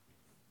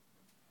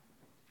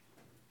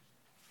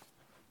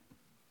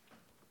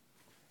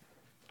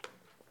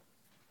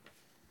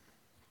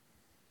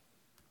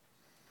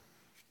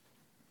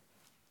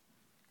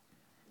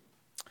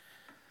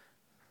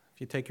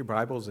If you take your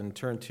Bibles and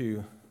turn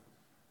to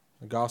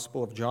the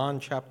Gospel of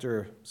John,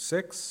 chapter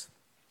 6,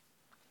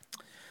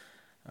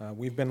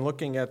 we've been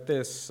looking at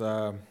this,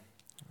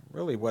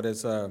 really what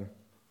is one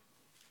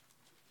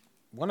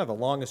of the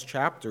longest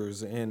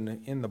chapters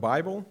in the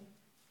Bible.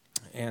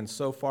 And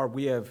so far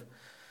we have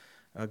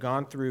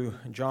gone through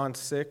John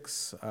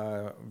 6,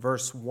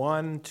 verse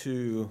 1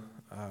 to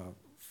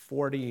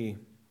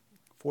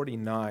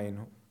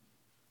 49.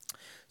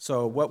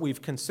 So what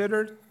we've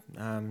considered,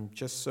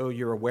 just so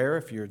you're aware,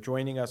 if you're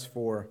joining us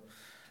for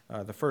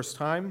the first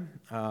time,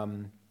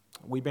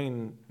 we've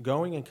been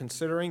going and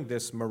considering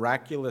this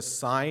miraculous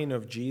sign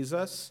of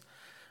Jesus,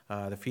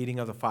 the feeding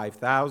of the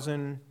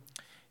 5,000,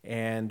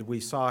 and we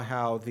saw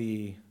how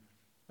the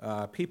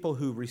people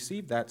who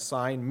received that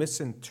sign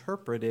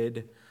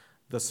misinterpreted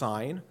the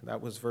sign. That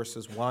was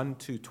verses 1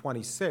 to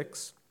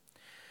 26.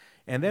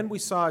 And then we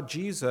saw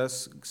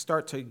Jesus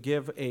start to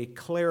give a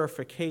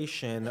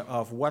clarification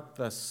of what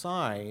the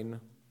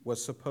sign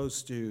was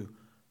supposed to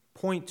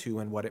point to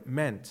and what it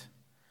meant.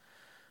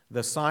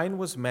 The sign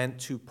was meant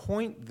to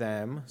point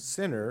them,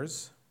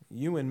 sinners,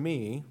 you and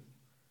me,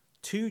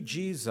 to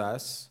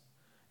Jesus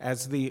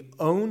as the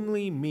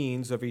only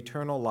means of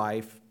eternal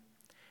life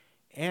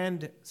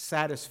and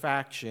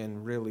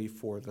satisfaction, really,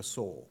 for the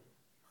soul.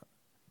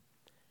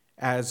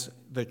 As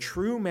the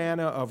true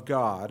manna of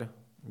God,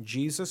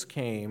 Jesus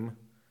came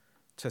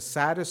to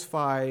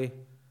satisfy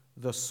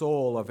the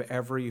soul of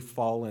every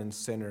fallen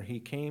sinner.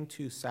 He came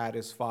to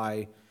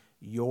satisfy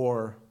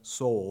your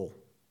soul.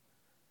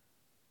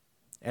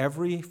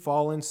 Every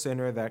fallen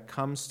sinner that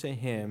comes to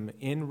him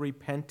in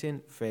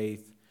repentant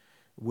faith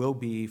will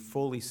be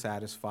fully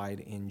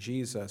satisfied in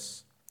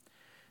Jesus.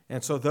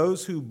 And so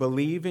those who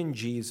believe in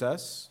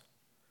Jesus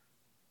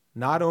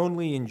not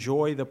only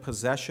enjoy the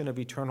possession of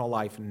eternal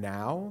life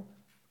now,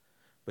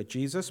 but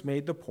Jesus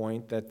made the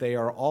point that they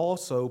are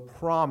also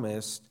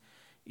promised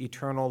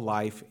eternal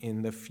life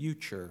in the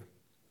future,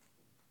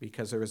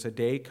 because there is a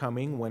day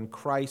coming when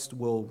Christ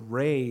will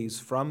raise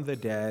from the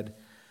dead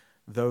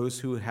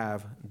those who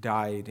have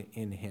died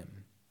in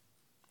him.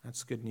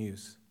 That's good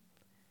news.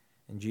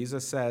 And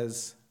Jesus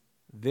says,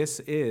 this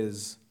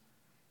is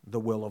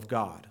the will of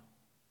God.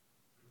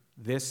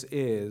 This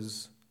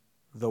is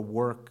the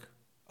work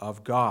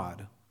of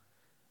God,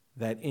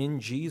 that in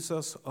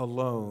Jesus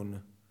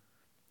alone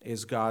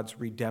is God's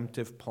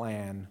redemptive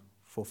plan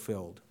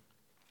fulfilled.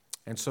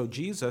 And so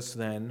Jesus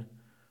then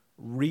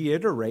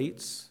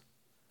reiterates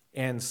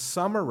and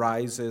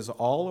summarizes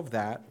all of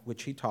that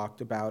which he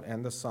talked about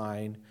and the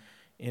sign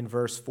in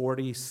verse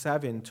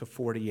 47 to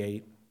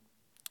 48,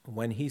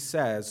 when he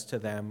says to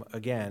them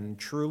again,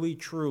 "Truly,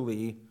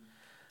 truly,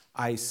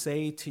 I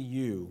say to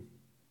you,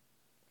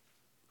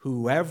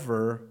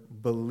 whoever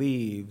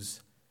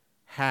believes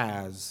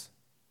has,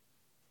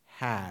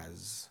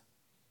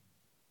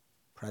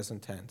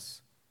 present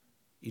tense,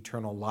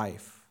 eternal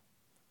life.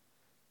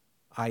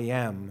 I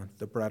am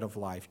the bread of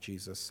life,"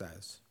 Jesus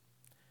says.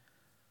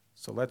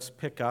 So let's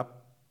pick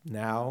up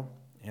now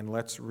and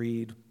let's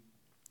read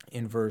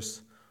in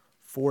verse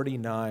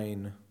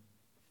 49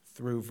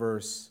 through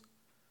verse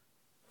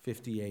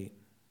 58.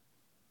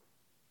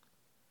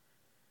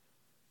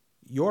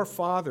 Your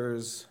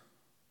fathers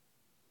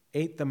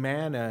ate the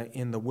manna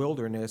in the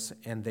wilderness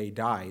and they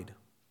died.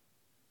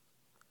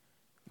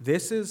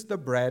 This is the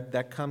bread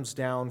that comes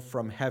down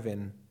from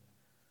heaven,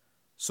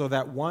 so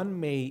that one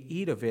may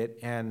eat of it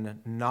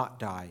and not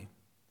die.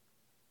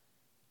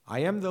 I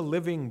am the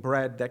living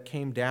bread that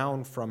came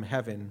down from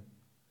heaven.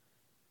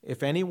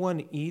 If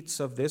anyone eats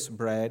of this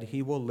bread,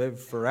 he will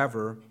live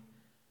forever.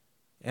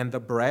 And the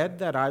bread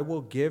that I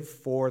will give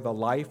for the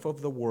life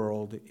of the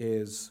world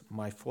is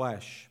my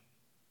flesh.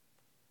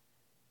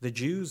 The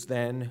Jews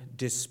then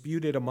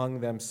disputed among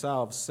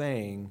themselves,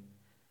 saying,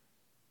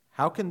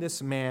 "How can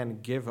this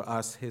man give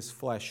us his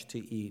flesh to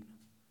eat?"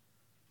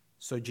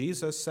 So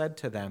Jesus said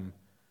to them,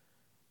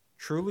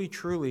 "Truly,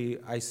 truly,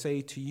 I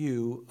say to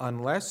you,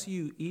 unless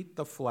you eat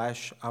the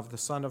flesh of the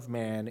Son of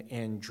Man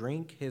and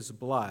drink his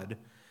blood,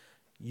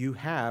 you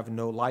have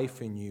no life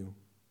in you.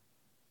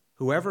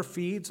 Whoever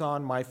feeds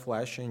on my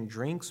flesh and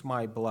drinks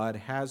my blood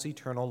has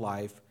eternal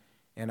life,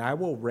 and I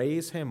will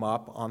raise him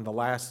up on the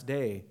last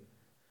day.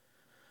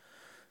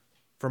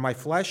 For my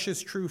flesh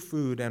is true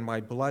food, and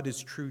my blood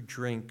is true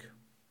drink.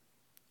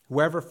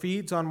 Whoever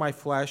feeds on my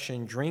flesh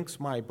and drinks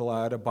my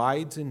blood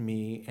abides in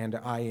me, and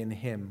I in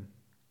him.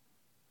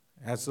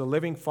 As the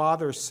living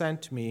Father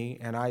sent me,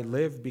 and I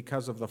live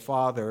because of the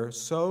Father,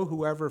 so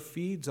whoever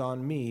feeds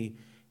on me,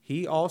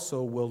 he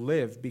also will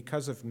live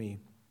because of me.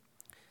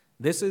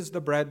 This is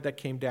the bread that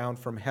came down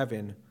from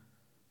heaven,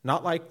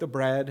 not like the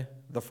bread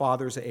the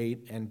fathers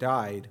ate and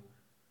died.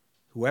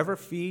 Whoever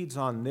feeds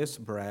on this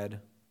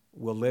bread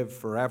will live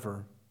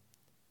forever."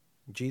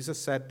 Jesus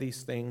said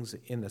these things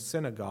in the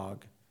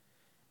synagogue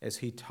as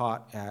he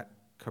taught at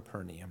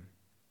Capernaum.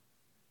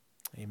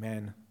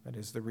 Amen. That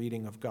is the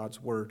reading of God's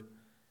word.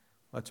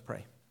 Let's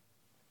pray.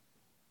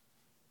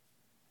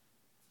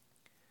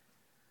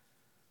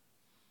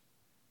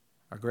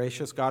 Our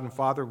gracious God and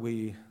Father,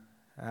 we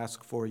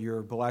ask for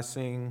your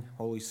blessing.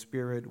 Holy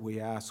Spirit, we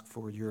ask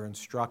for your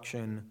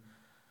instruction.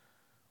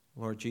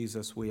 Lord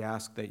Jesus, we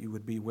ask that you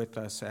would be with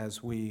us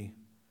as we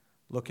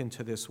look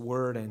into this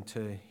word and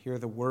to hear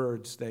the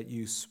words that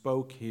you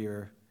spoke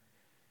here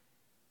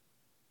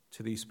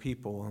to these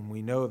people. And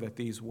we know that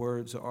these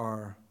words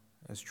are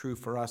as true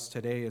for us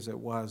today as it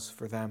was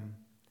for them.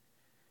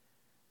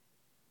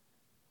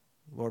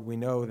 Lord, we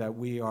know that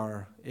we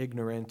are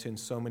ignorant in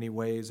so many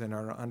ways and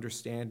our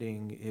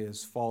understanding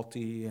is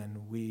faulty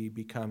and we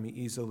become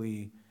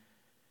easily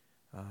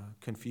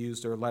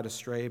confused or led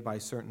astray by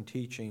certain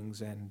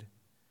teachings. And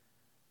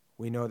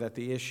we know that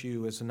the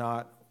issue is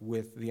not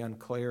with the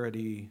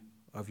unclarity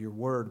of your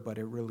word, but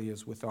it really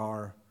is with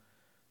our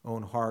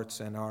own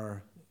hearts and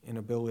our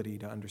inability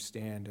to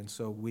understand. And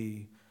so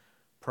we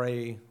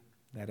pray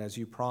that as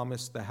you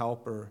promised the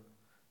Helper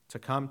to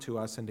come to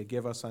us and to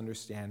give us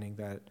understanding,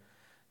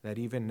 that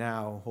even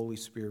now, Holy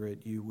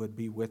Spirit, you would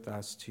be with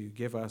us to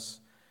give us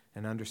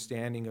an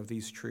understanding of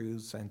these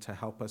truths and to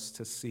help us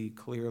to see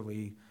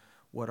clearly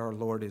what our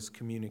Lord is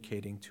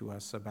communicating to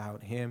us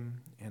about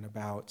him and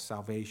about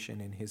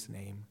salvation in his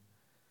name.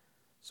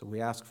 So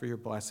we ask for your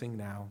blessing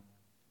now.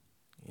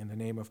 In the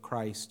name of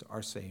Christ,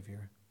 our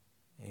Savior.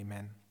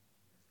 Amen.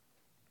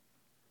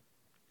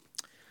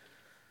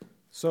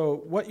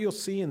 So what you'll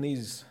see in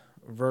these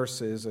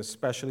verses,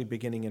 especially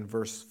beginning in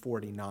verse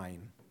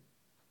 49,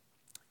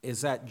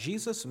 is that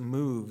Jesus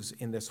moves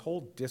in this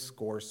whole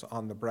discourse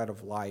on the bread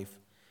of life.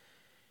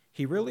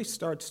 He really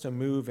starts to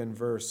move in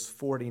verse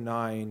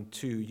 49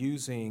 to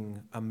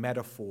using a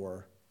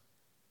metaphor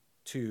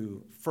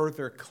to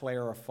further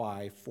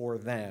clarify for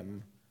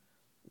them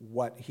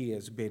what he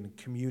has been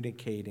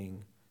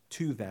communicating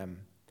to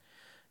them.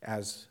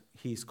 As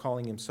he's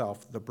calling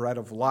himself the bread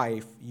of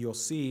life, you'll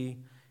see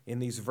in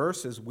these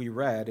verses we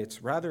read,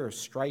 it's rather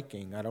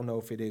striking. I don't know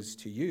if it is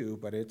to you,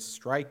 but it's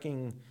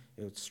striking.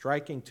 It's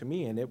striking to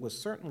me, and it was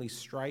certainly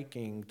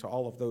striking to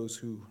all of those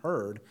who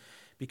heard,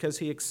 because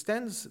he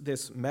extends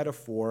this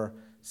metaphor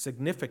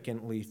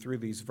significantly through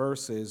these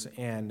verses.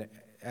 And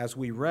as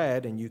we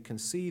read, and you can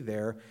see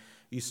there,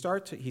 he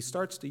starts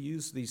to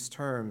use these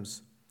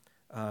terms,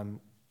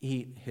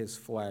 eat his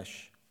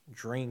flesh,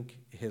 drink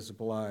his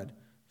blood,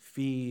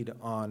 feed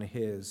on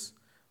his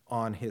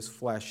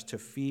flesh, to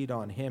feed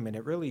on him. And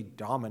it really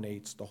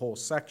dominates the whole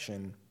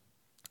section.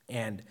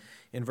 And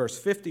in verse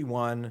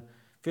 51,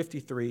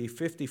 53,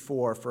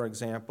 54, for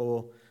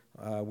example,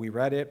 we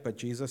read it, but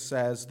Jesus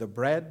says, "The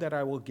bread that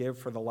I will give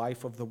for the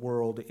life of the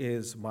world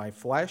is my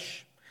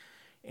flesh,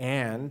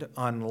 and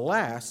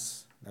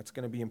unless," that's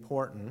going to be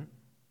important,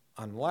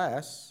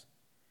 "unless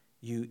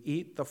you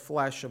eat the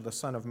flesh of the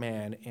Son of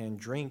Man and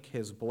drink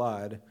his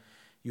blood,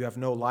 you have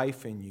no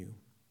life in you.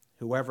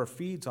 Whoever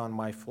feeds on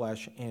my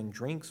flesh and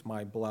drinks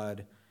my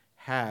blood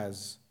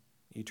has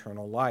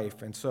eternal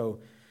life." And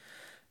so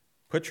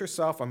put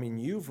yourself,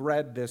 you've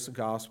read this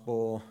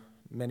gospel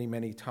many,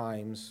 many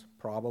times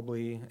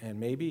probably, and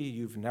maybe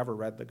you've never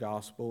read the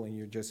gospel and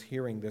you're just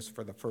hearing this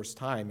for the first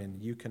time,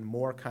 and you can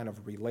more kind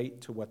of relate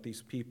to what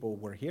these people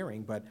were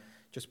hearing, but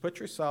just put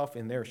yourself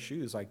in their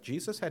shoes. Like,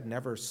 Jesus had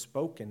never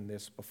spoken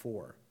this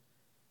before.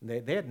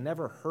 They had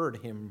never heard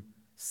him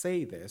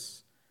say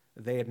this.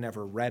 They had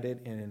never read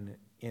it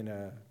in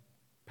a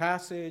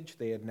passage.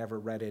 They had never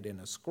read it in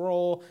a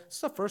scroll.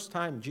 It's the first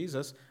time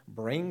Jesus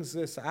brings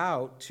this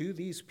out to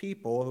these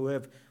people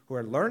who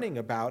are learning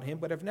about him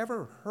but have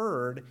never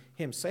heard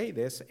him say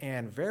this.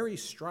 And very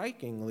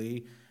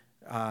strikingly,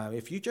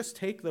 if you just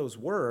take those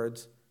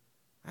words,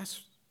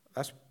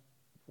 that's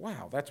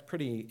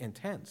pretty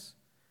intense.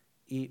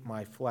 Eat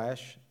my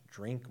flesh,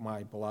 drink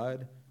my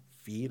blood,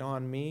 feed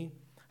on me.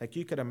 Like,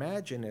 you could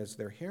imagine as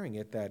they're hearing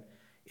it that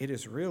it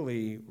is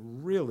really,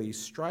 really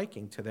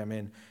striking to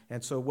them.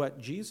 And so what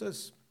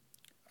Jesus,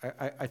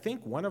 I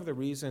think one of the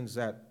reasons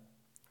that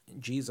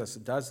Jesus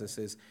does this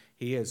is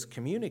he is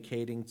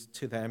communicating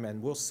to them,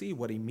 and we'll see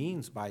what he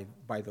means by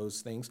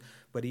those things,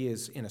 but he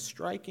is, in a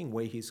striking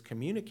way, he's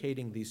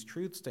communicating these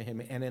truths to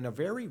him. And in a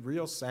very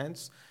real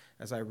sense,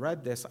 as I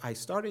read this, I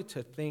started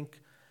to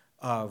think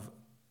of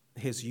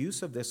his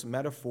use of this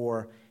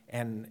metaphor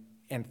and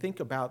think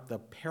about the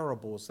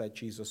parables that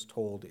Jesus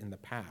told in the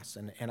past.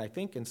 And I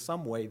think in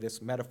some way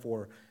this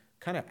metaphor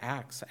kind of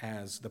acts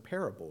as the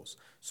parables.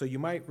 So you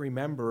might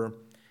remember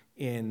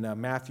in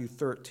Matthew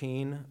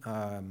 13,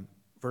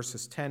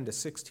 verses 10 to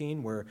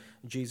 16, where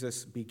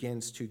Jesus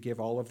begins to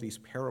give all of these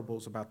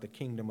parables about the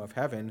kingdom of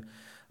heaven.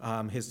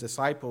 His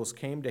disciples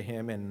came to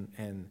him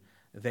and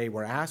they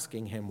were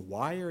asking him,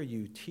 "Why are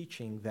you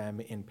teaching them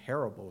in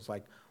parables?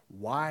 Like,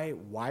 why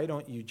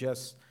don't you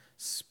just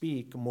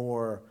speak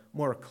more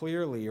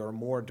clearly or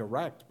more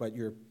direct, but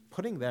you're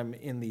putting them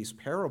in these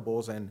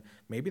parables and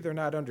maybe they're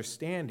not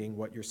understanding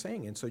what you're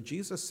saying?" And so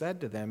Jesus said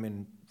to them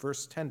in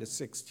verse 10 to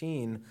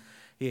 16,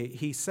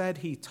 he said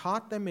he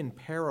taught them in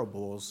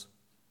parables,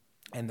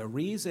 and the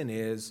reason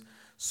is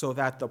so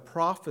that the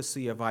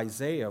prophecy of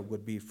Isaiah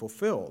would be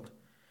fulfilled.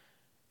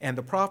 And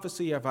the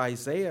prophecy of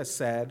Isaiah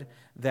said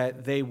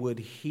that they would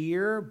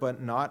hear but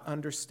not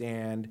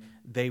understand,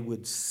 they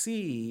would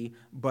see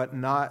but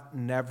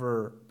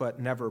never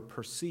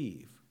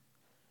perceive.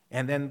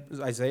 And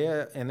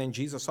then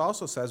Jesus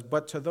also says,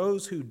 but to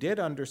those who did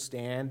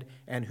understand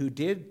and who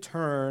did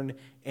turn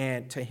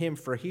and to him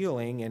for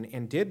healing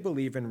and did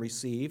believe and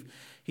receive,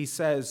 he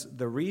says,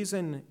 the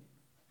reason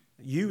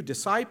you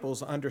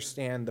disciples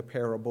understand the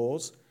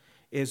parables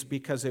is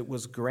because it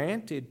was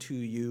granted to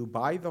you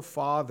by the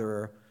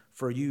Father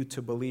for you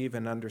to believe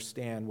and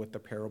understand what the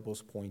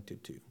parables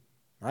pointed to,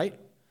 right?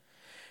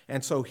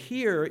 And so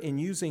here, in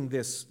using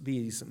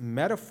these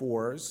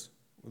metaphors,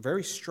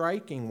 very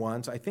striking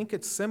ones, I think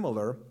it's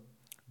similar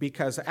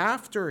because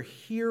after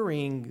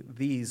hearing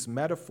these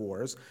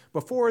metaphors,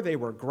 before they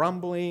were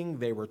grumbling,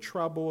 they were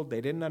troubled, they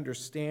didn't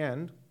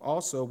understand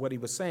also what he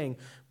was saying,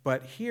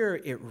 but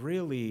here it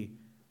really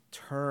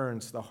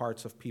turns the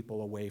hearts of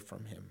people away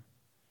from him.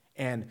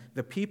 And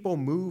the people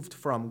moved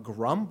from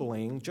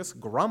just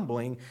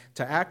grumbling,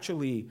 to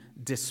actually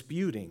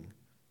disputing,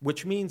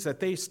 which means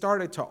that they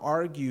started to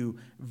argue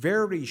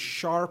very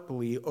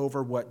sharply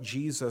over what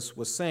Jesus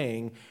was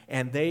saying,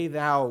 and they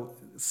now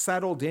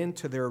settled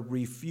into their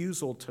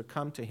refusal to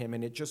come to him,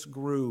 and it just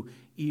grew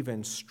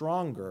even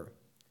stronger.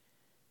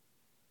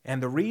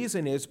 And the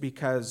reason is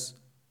because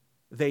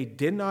they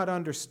did not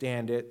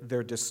understand it,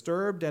 they're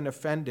disturbed and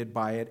offended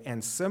by it,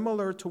 and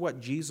similar to what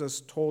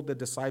Jesus told the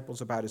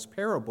disciples about his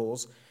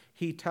parables,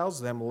 he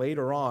tells them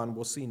later on,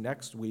 we'll see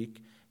next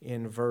week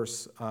in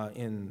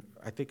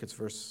I think it's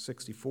verse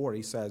 64,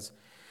 he says,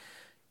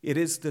 "It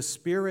is the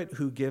Spirit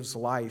who gives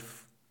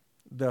life.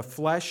 The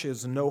flesh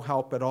is no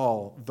help at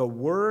all. The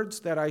words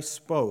that I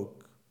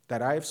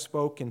have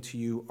spoken to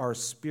you are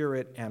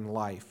spirit and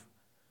life.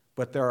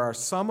 But there are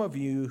some of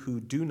you who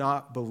do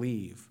not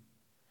believe.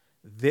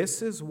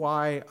 This is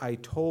why I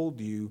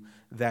told you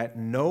that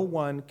no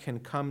one can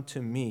come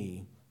to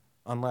me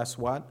unless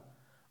what?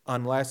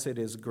 Unless it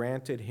is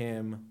granted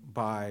him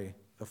by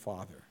the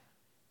Father."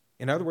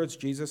 In other words,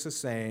 Jesus is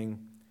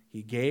saying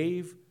he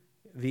gave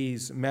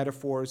these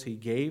metaphors, he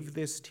gave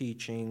this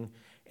teaching,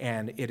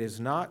 and it is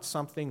not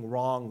something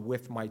wrong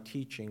with my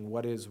teaching.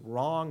 What is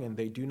wrong and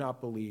they do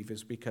not believe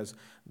is because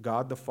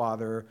God the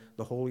Father,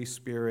 the Holy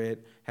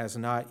Spirit, has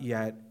not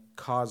yet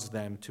caused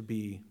them to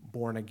be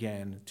born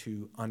again,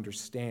 to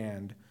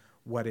understand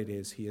what it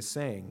is he is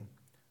saying.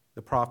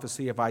 The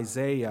prophecy of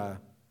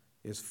Isaiah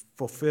is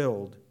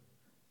fulfilled.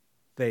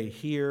 They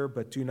hear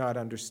but do not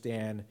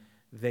understand.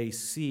 They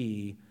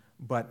see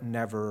but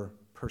never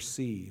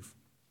perceive.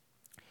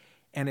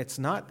 And it's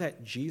not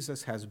that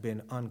Jesus has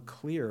been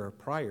unclear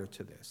prior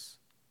to this.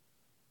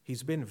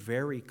 He's been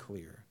very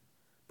clear.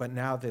 But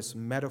now this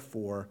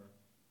metaphor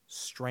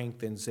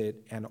strengthens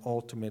it, and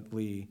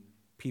ultimately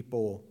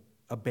people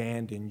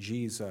abandon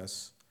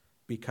Jesus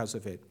because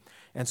of it.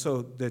 And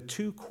so the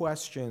two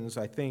questions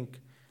I think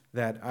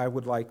that I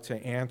would like to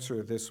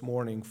answer this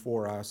morning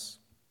for us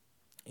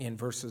in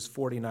verses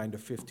 49 to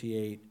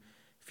 58,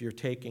 if you're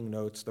taking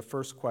notes, the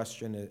first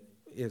question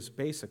is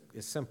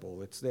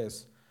simple. It's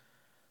this: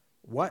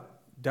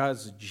 what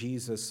does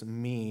Jesus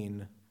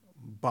mean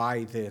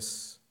by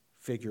this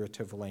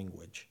figurative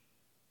language?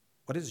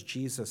 What is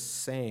Jesus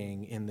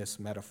saying in this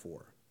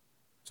metaphor?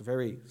 It's a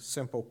very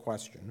simple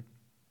question.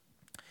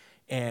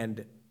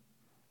 And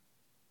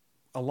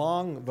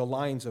along the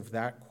lines of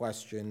that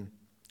question,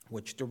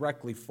 which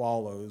directly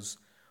follows,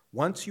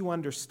 once you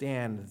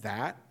understand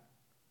that,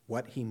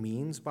 what he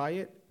means by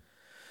it,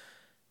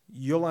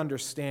 you'll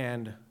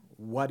understand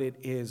what it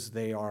is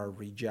they are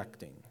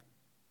rejecting.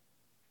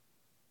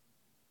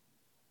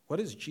 What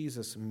does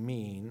Jesus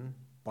mean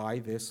by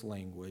this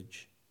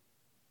language?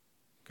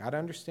 Got to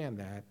understand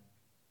that.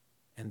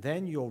 And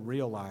then you'll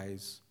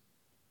realize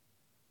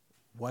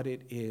what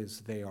it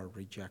is they are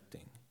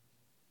rejecting.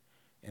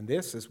 And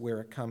this is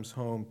where it comes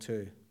home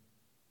to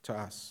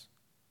us.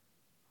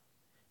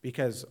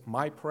 Because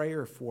my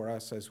prayer for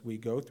us as we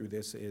go through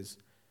this is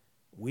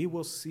we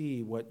will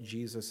see what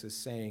Jesus is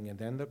saying, and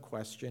then the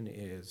question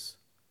is,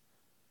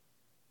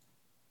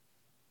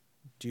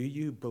 do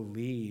you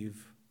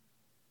believe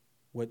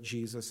what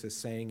Jesus is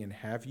saying, and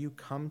have you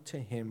come to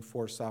him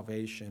for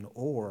salvation,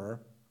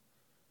 or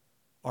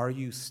are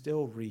you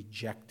still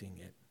rejecting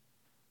it?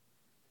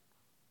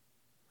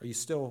 Are you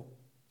still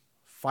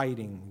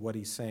fighting what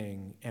he's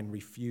saying and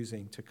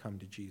refusing to come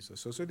to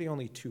Jesus? Those are the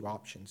only two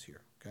options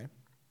here, okay?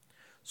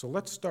 So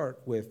let's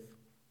start with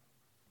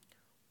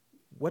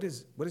what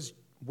is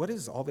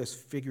all this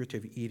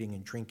figurative eating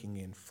and drinking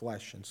in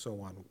flesh and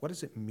so on? What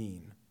does it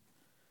mean?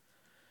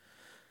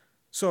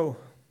 So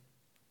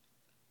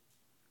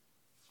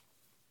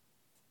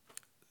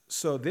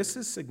this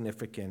is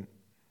significant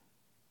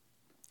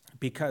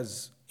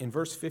because in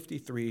verse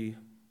 53,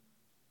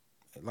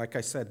 like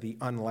I said, the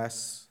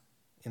unless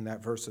in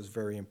that verse is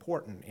very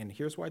important. And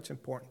here's why it's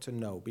important to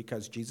know,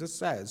 because Jesus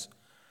says,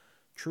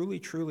 "Truly,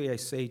 truly, I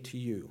say to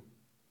you,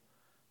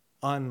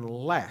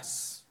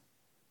 unless,"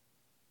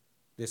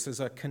 this is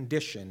a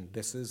condition,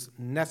 this is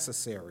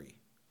necessary.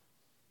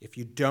 If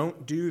you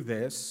don't do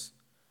this,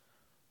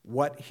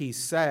 what he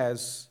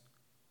says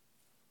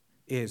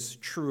is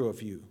true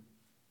of you.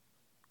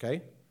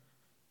 Okay?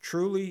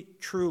 Truly,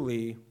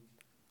 truly,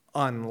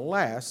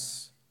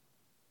 unless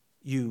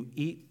you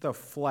eat the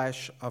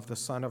flesh of the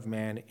Son of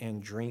Man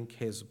and drink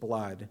his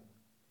blood,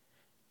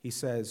 he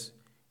says,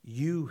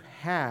 you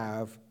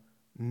have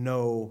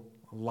no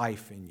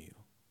life in you.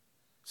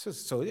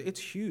 So it's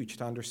huge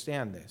to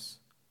understand this.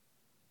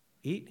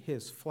 Eat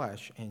his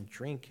flesh and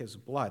drink his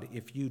blood.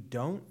 If you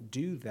don't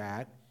do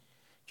that,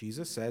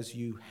 Jesus says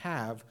you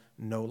have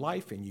no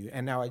life in you.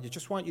 And now I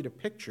just want you to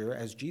picture,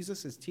 as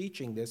Jesus is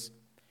teaching this,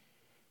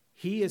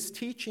 he is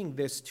teaching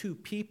this to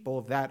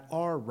people that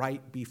are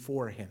right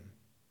before him.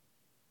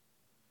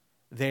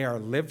 They are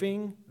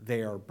living,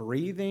 they are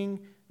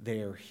breathing, they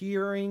are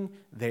hearing,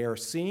 they are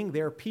seeing.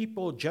 They're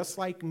people just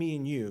like me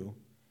and you.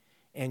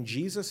 And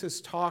Jesus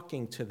is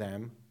talking to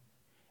them,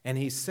 and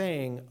he's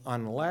saying,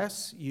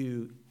 unless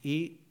you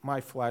eat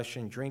my flesh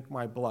and drink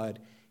my blood,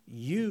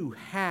 you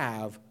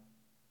have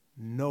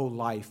no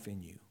life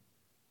in you.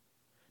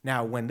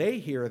 Now, when they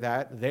hear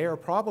that, they are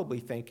probably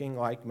thinking,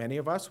 like many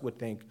of us would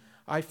think,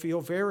 I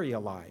feel very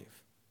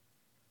alive.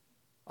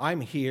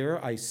 I'm here,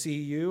 I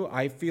see you,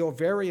 I feel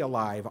very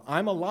alive.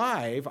 I'm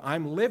alive,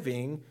 I'm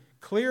living.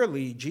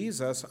 Clearly,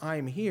 Jesus,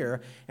 I'm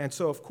here. And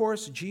so, of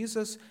course,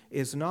 Jesus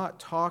is not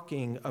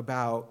talking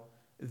about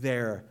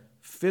their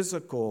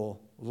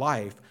physical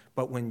life,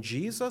 but when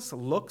Jesus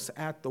looks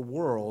at the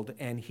world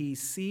and he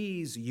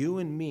sees you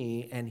and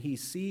me and he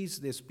sees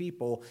this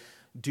people,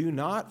 do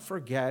not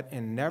forget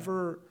and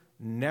never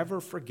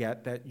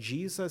forget that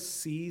Jesus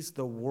sees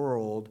the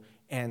world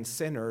and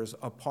sinners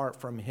apart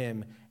from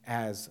him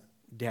as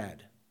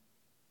dead.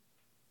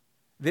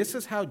 This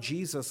is how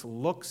Jesus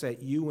looks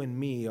at you and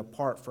me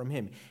apart from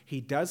him.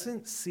 He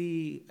doesn't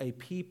see a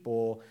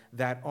people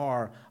that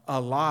are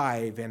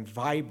alive and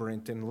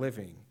vibrant and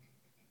living.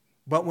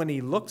 But when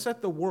he looks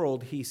at the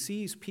world, he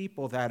sees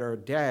people that are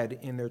dead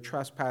in their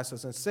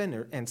trespasses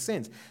and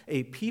sins,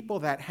 a people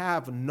that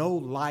have no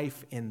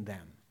life in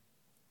them.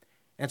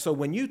 And so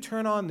when you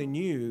turn on the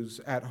news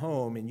at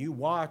home and you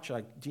watch,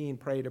 like Dean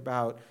prayed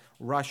about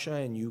Russia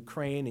and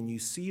Ukraine, and you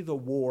see the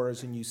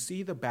wars and you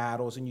see the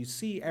battles and you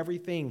see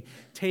everything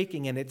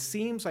taking, and it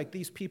seems like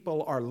these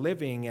people are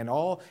living and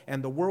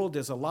the world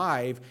is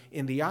alive,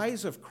 in the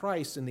eyes of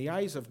Christ, in the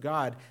eyes of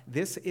God,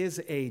 this is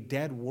a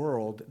dead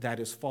world that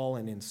is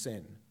fallen in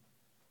sin.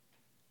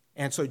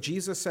 And so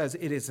Jesus says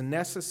it is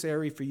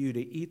necessary for you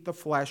to eat the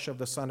flesh of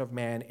the Son of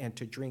Man and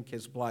to drink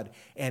his blood.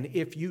 And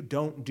if you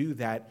don't do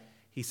that,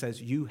 he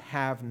says, you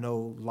have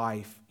no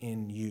life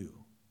in you.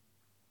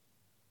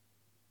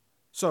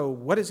 So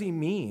what does he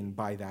mean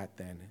by that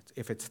then,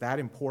 if it's that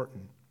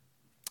important?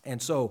 And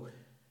so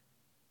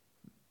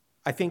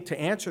I think to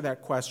answer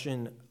that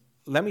question,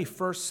 let me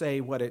first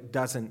say what it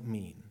doesn't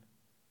mean.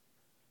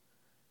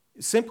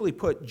 Simply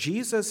put,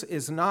 Jesus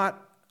is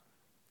not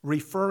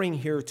referring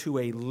here to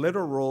a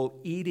literal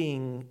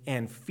eating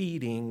and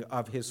feeding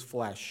of his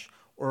flesh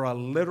or a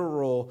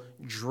literal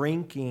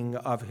drinking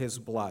of his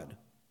blood.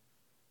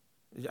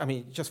 I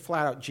mean, just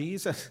flat out,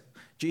 Jesus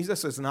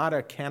is not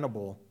a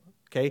cannibal.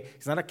 Okay?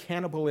 He's not a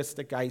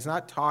cannibalistic guy. He's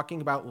not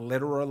talking about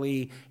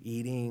literally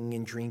eating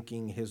and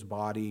drinking his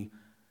body.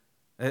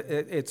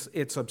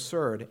 It's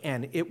absurd.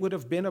 And it would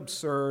have been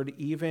absurd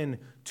even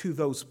to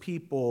those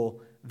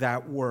people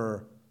that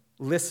were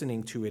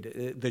listening to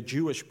it, the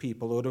Jewish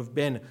people. It would have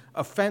been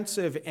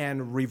offensive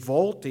and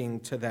revolting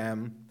to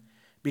them,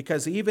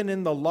 because even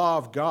in the law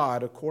of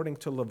God, according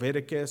to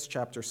Leviticus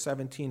chapter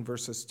 17,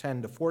 verses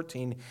 10 to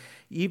 14,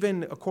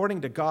 even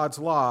according to God's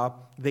law,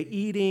 the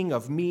eating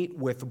of meat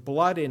with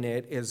blood in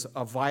it is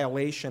a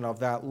violation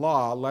of that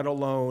law, let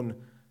alone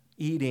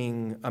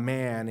eating a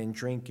man and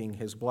drinking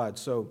his blood.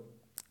 So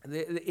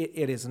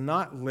it is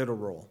not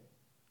literal,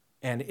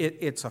 and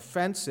it's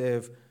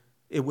offensive.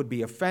 It would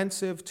be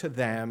offensive to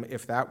them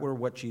if that were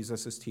what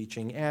Jesus is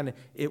teaching, and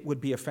it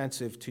would be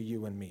offensive to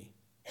you and me,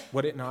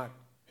 would it not?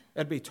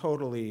 It'd be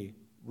totally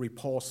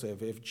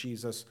repulsive if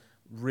Jesus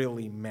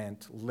really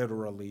meant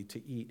literally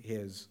to eat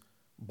his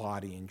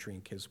body and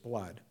drink his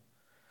blood.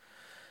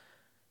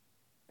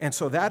 And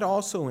so that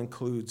also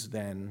includes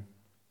then,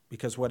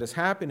 because what has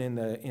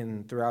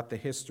happened throughout the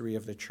history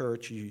of the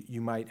church, you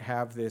might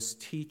have this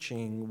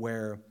teaching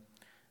where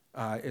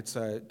it's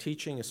a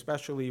teaching,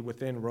 especially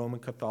within Roman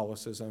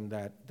Catholicism,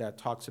 that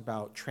talks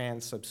about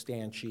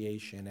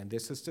transubstantiation. And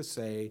this is to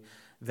say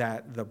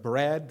that the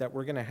bread that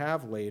we're going to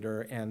have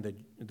later and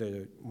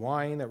the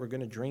wine that we're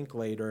going to drink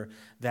later,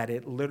 that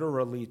it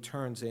literally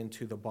turns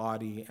into the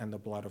body and the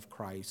blood of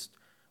Christ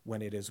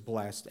when it is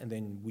blessed, and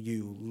then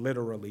you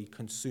literally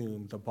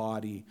consume the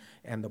body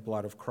and the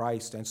blood of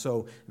Christ. And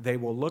so they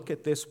will look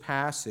at this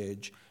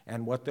passage,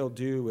 and what they'll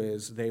do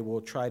is they will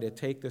try to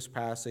take this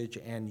passage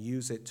and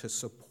use it to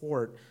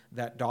support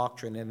that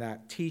doctrine and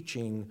that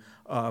teaching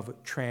of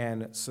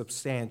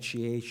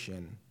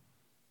transubstantiation.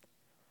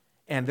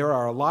 And there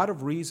are a lot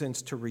of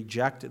reasons to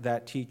reject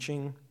that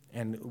teaching,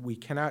 and we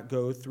cannot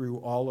go through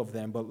all of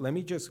them, but let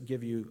me just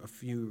give you a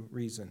few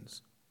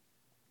reasons.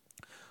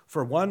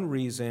 For one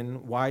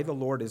reason, why the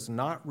Lord is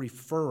not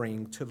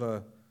referring to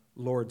the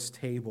Lord's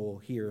table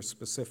here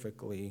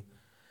specifically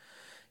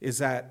is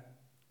that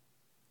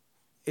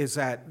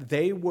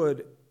they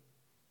would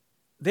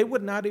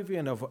not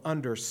even have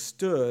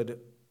understood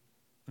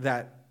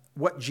that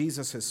what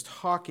Jesus is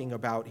talking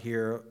about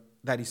here,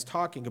 that he's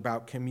talking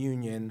about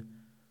communion,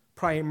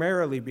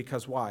 primarily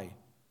because why?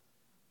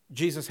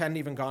 Jesus hadn't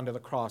even gone to the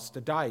cross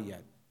to die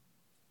yet.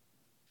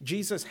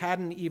 Jesus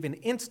hadn't even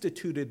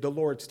instituted the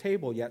Lord's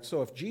table yet.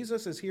 So if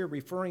Jesus is here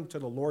referring to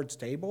the Lord's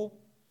table,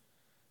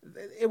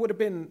 it would have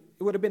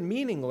been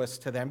meaningless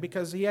to them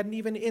because he hadn't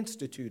even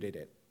instituted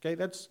it. Okay,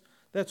 that's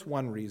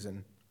one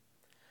reason.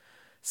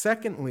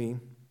 Secondly,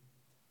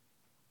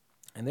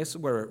 and this is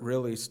where it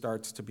really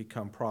starts to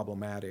become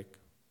problematic,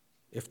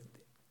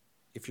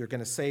 if you're going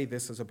to say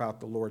this is about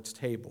the Lord's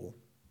table,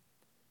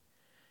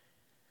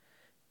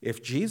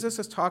 if Jesus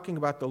is talking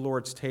about the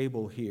Lord's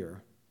table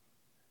here,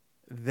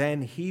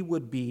 then he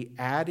would be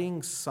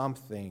adding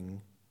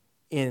something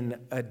in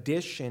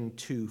addition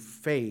to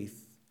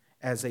faith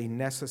as a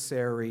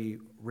necessary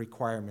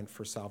requirement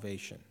for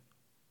salvation.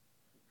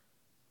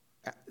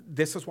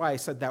 This is why I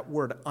said that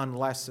word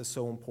unless is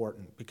so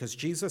important, because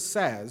Jesus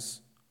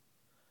says,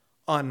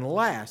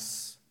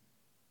 unless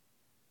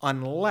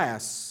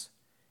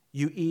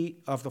you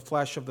eat of the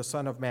flesh of the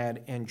Son of Man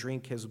and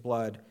drink his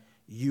blood,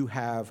 you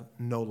have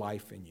no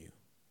life in you.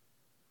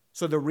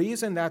 So the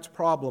reason that's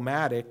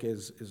problematic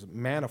is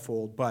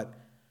manifold, but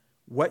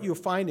what you'll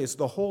find is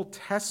the whole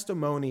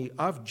testimony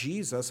of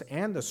Jesus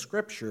and the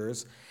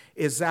scriptures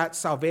is that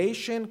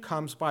salvation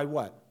comes by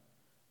what?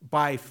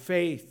 By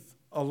faith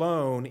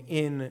alone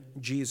in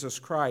Jesus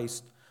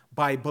Christ,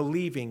 by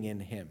believing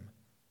in him.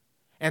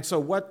 And so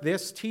what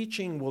this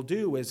teaching will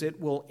do is it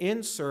will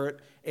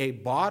insert a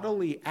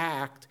bodily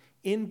act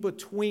in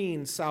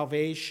between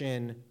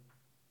salvation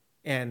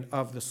and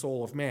of the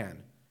soul of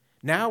man.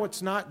 Now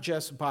it's not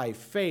just by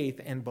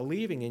faith and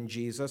believing in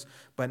Jesus,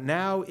 but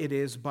now it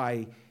is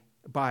by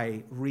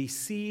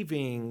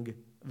receiving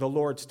the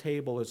Lord's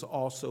table is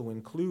also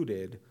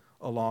included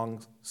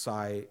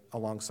alongside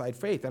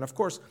faith. And of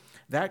course,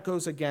 that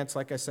goes against,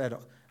 like I said,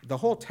 the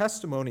whole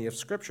testimony of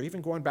Scripture,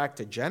 even going back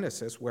to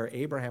Genesis, where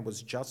Abraham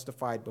was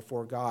justified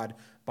before God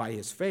by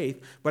his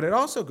faith, but it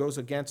also goes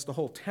against the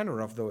whole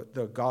tenor of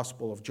the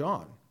Gospel of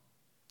John.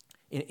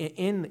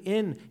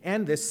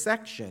 In this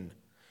section,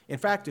 in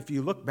fact, if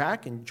you look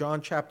back in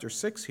John chapter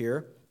 6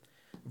 here,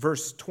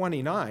 verse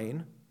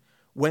 29,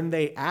 when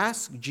they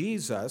ask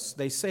Jesus,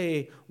 they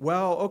say,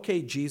 well,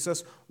 okay,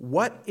 Jesus,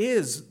 what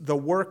is the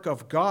work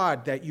of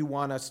God that you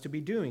want us to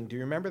be doing? Do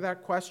you remember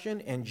that question?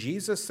 And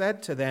Jesus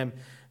said to them,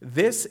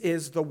 this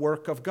is the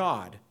work of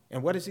God.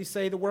 And what does he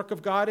say the work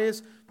of God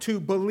is? To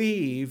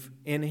believe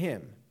in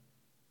him.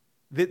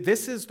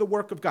 This is the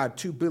work of God,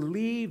 to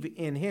believe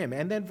in him.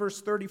 And then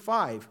verse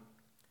 35,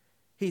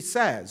 he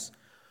says,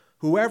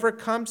 whoever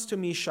comes to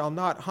me shall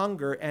not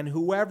hunger, and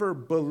whoever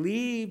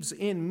believes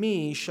in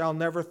me shall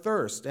never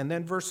thirst. And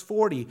then verse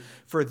 40,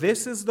 for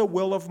this is the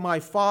will of my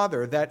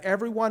Father, that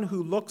everyone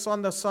who looks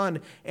on the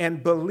Son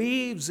and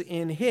believes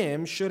in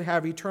him should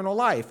have eternal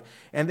life.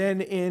 And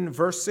then in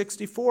verse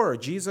 64,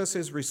 Jesus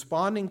is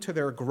responding to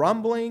their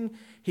grumbling.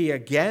 He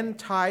again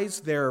ties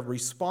their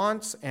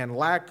response and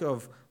lack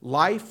of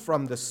life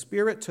from the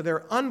Spirit to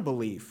their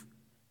unbelief.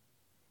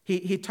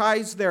 He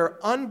ties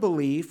their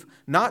unbelief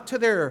not to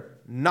their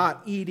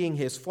not eating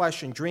his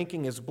flesh and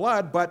drinking his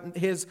blood, but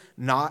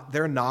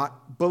they're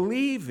not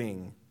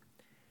believing.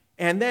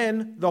 And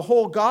then the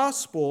whole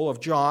Gospel of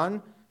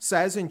John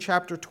says in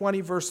chapter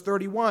 20, verse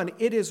 31,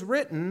 it is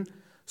written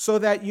so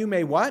that you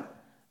may what?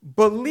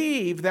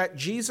 Believe that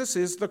Jesus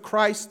is the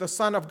Christ, the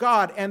Son of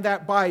God, and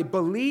that by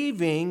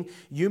believing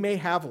you may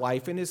have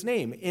life in his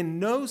name. In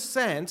no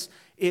sense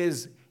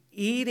is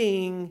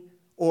eating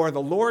or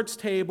the Lord's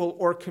table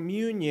or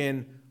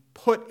communion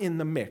put in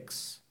the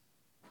mix.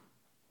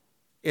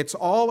 It's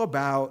all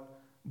about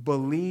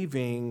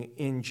believing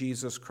in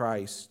Jesus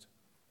Christ.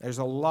 There's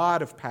a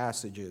lot of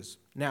passages.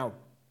 Now,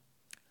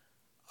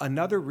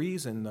 another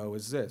reason, though,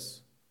 is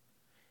this.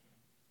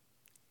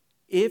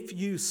 If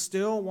you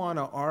still want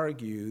to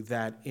argue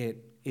that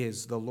it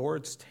is the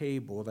Lord's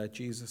table that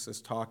Jesus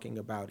is talking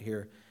about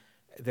here,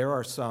 there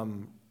are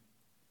some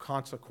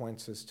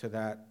consequences to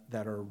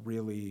that are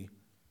really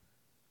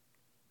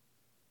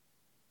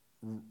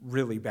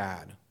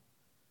bad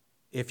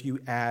if you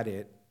add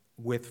it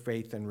with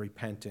faith and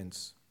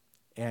repentance.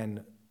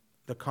 And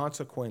the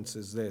consequence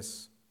is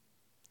this,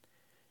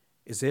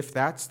 is if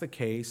that's the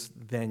case,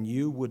 then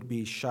you would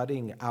be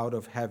shutting out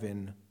of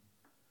heaven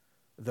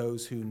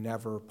those who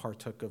never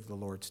partook of the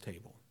Lord's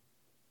table.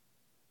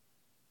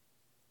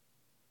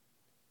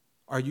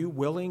 Are you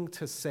willing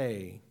to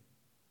say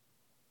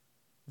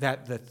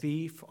that the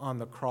thief on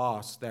the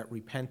cross that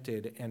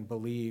repented and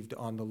believed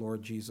on the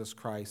Lord Jesus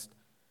Christ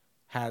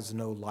has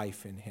no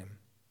life in him?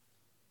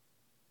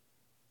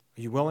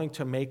 Are you willing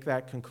to make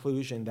that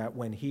conclusion that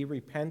when he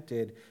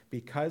repented,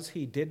 because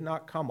he did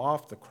not come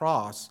off the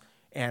cross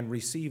and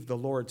receive the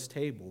Lord's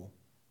table,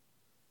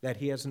 that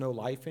he has no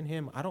life in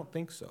him? I don't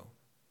think so.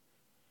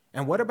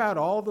 And what about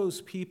all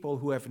those people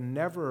who have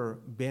never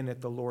been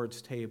at the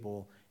Lord's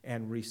table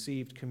and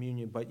received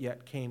communion, but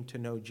yet came to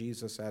know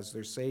Jesus as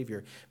their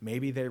Savior?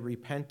 Maybe they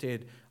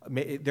repented.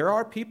 There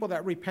are people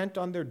that repent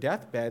on their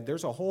deathbed.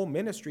 There's a whole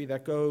ministry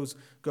that goes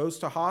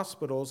to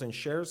hospitals and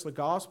shares the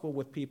gospel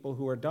with people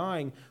who are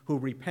dying, who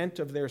repent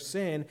of their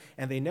sin,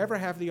 and they never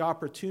have the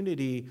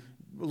opportunity,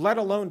 let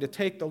alone to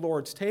take the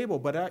Lord's table,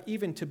 but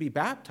even to be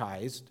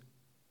baptized.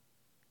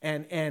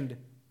 And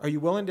are you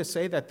willing to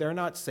say that they're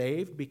not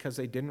saved because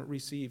they didn't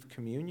receive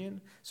communion?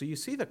 So you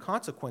see the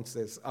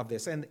consequences of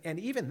this. And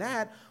even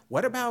that,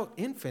 what about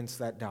infants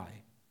that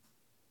die?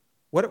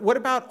 What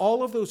about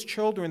all of those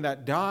children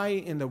that die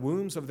in the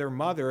wombs of their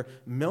mother?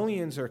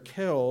 Millions are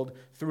killed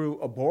through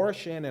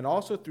abortion and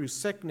also through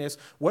sickness.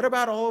 What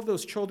about all of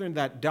those children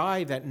that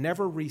die that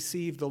never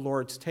received the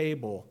Lord's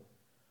table?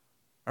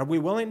 Are we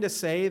willing to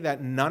say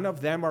that none of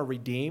them are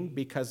redeemed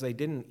because they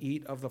didn't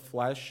eat of the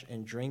flesh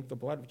and drink the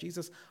blood of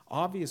Jesus?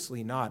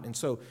 Obviously not. And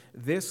so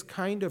this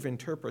kind of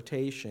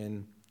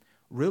interpretation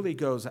really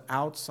goes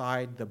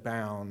outside the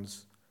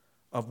bounds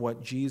of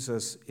what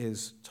Jesus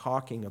is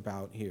talking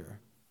about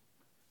here.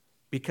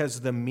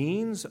 Because the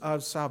means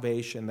of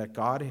salvation that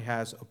God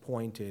has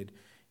appointed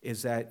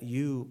is that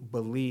you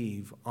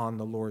believe on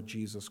the Lord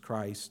Jesus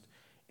Christ.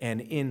 And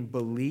in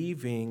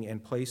believing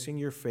and placing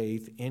your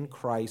faith in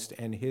Christ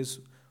and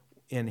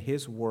in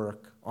his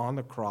work on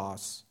the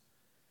cross,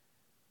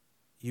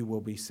 you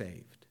will be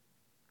saved.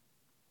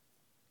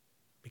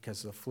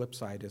 Because the flip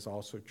side is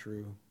also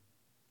true.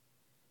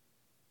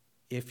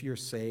 If you're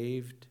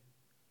saved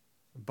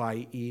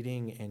by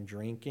eating and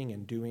drinking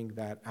and doing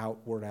that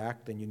outward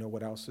act, then you know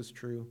what else is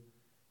true?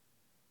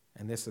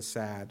 And this is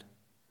sad.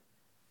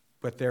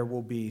 But there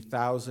will be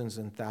thousands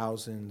and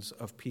thousands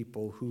of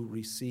people who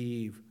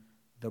receive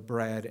the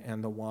bread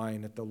and the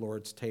wine at the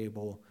Lord's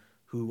table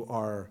who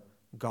are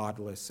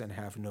godless and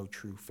have no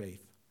true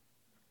faith.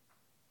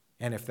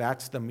 And if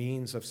that's the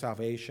means of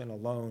salvation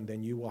alone,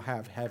 then you will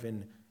have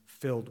heaven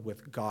filled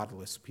with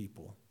godless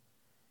people.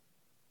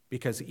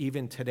 Because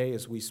even today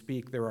as we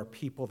speak, there are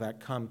people that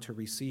come to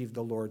receive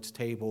the Lord's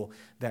table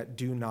that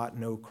do not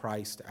know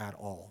Christ at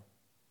all.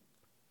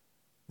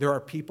 There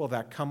are people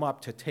that come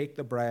up to take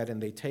the bread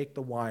and they take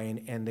the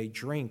wine and they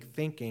drink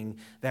thinking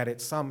that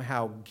it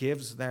somehow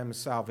gives them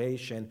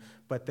salvation,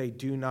 but they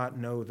do not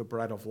know the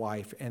bread of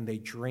life and they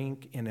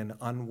drink in an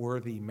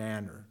unworthy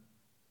manner.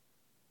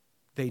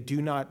 They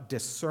do not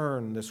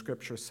discern, the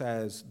scripture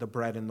says, the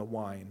bread and the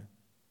wine.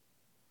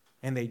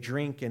 And they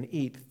drink and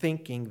eat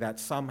thinking that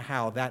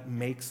somehow that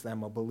makes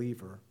them a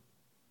believer.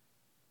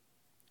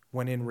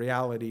 When in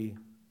reality,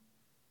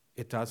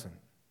 it doesn't.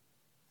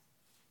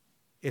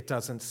 It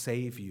doesn't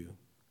save you.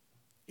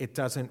 It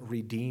doesn't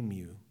redeem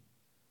you.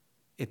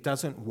 It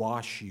doesn't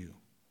wash you.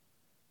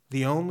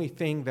 The only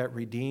thing that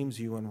redeems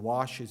you and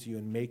washes you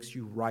and makes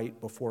you right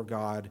before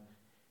God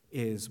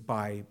is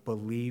by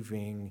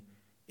believing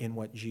in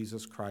what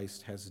Jesus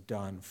Christ has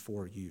done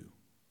for you.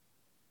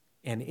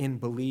 And in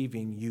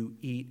believing, you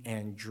eat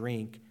and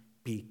drink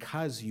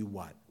because you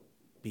what?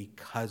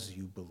 Because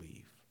you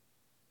believe.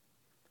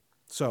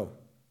 So,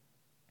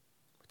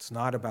 it's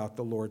not about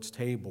the Lord's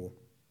table.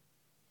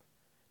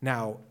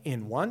 Now,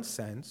 in one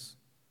sense,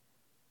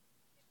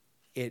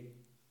 the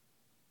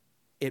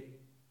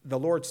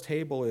Lord's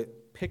table,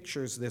 it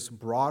pictures this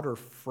broader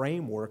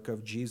framework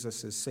of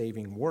Jesus'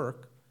 saving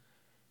work.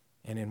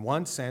 And in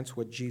one sense,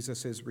 what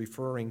Jesus is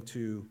referring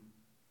to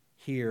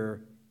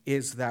here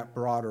is that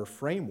broader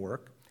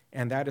framework,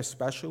 and that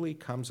especially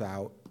comes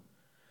out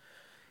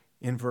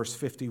in verse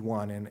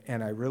 51.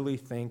 And I really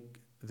think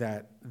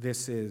that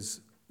this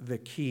is the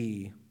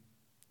key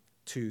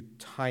to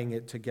tying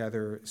it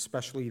together,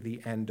 especially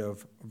the end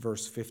of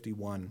verse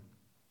 51,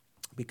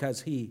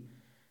 because he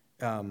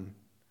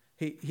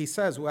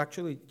says, well,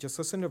 actually, just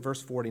listen to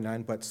verse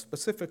 49, but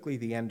specifically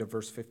the end of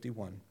verse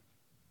 51.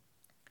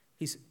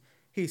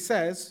 He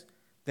says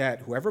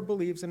that whoever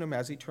believes in him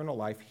has eternal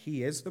life,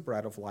 he is the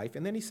bread of life.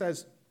 And then he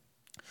says,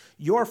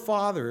 your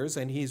fathers,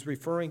 and he's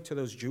referring to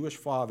those Jewish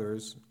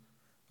fathers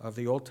of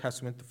the Old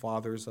Testament, the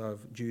fathers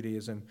of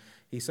Judaism.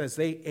 He says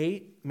they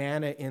ate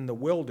manna in the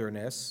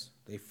wilderness.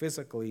 They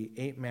physically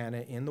ate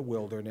manna in the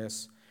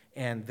wilderness,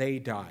 and they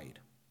died.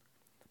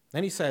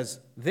 Then he says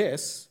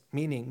this,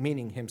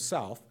 meaning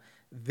himself,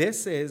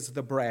 this is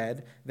the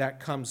bread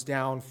that comes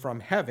down from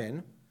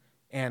heaven.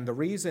 And the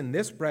reason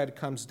this bread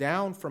comes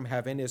down from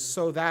heaven is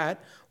so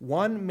that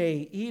one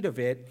may eat of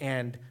it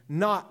and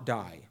not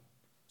die.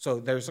 So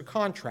there's a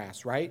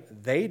contrast, right?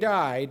 They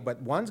died,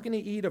 but one's going to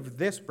eat of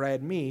this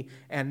bread, me,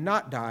 and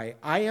not die.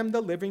 I am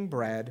the living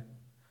bread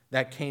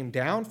that came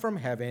down from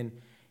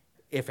heaven.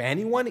 If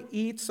anyone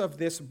eats of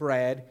this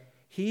bread,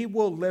 he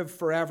will live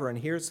forever. And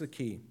here's the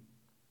key.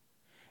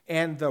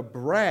 And the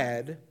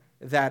bread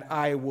that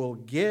I will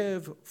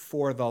give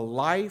for the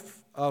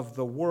life of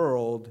the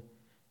world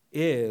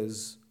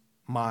is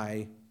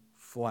my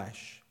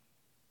flesh.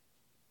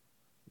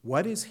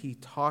 What is he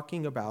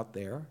talking about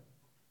there?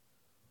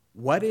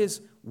 What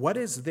is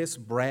this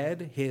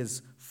bread,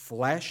 his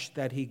flesh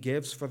that he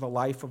gives for the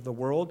life of the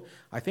world?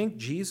 I think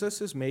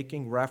Jesus is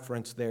making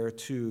reference there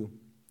to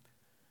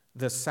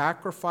the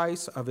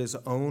sacrifice of his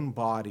own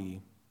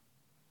body,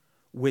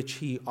 which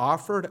he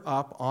offered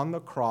up on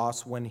the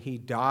cross when he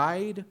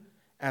died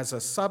as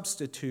a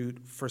substitute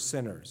for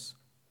sinners.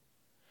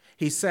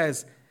 He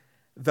says,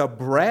 the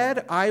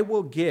bread I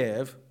will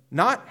give,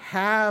 not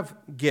have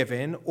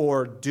given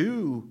or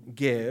do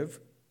give.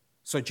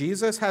 So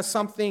Jesus has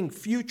something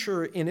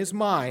future in his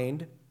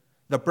mind.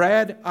 The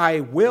bread I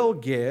will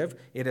give,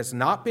 it has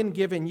not been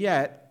given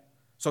yet.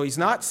 So he's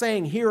not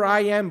saying, here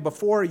I am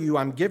before you,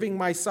 I'm giving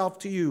myself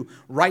to you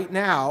right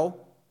now.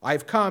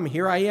 I've come,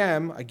 here I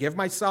am, I give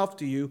myself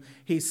to you.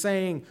 He's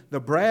saying, the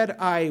bread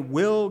I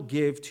will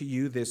give to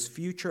you, this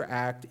future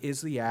act,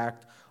 is the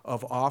act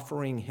of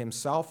offering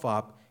himself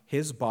up,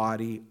 his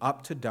body,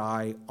 up to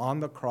die on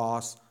the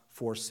cross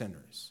for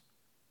sinners.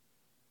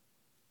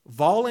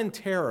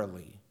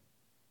 Voluntarily.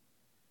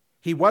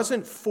 He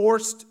wasn't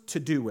forced to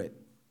do it.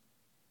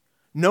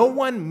 No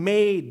one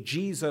made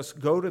Jesus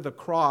go to the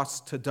cross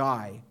to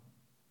die.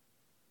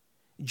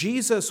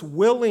 Jesus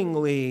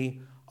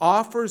willingly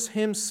offers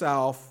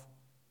himself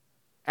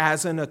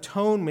as an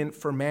atonement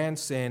for man's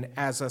sin,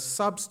 as a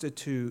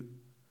substitute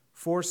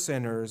for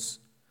sinners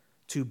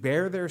to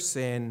bear their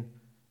sin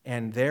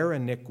and their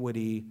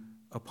iniquity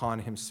upon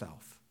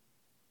himself.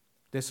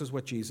 This is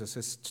what Jesus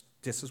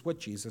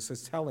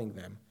is telling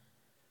them.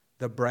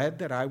 The bread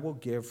that I will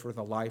give for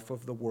the life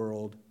of the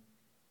world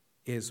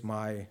is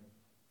my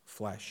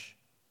flesh.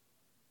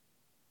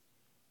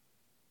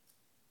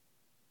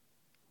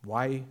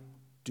 Why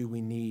do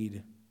we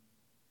need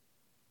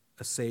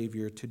a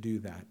Savior to do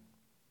that?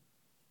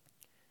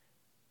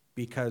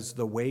 Because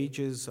the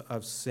wages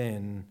of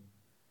sin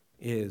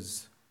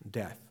is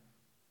death.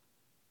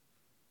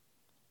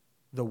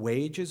 The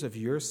wages of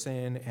your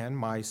sin and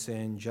my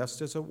sin,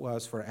 just as it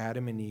was for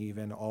Adam and Eve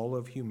and all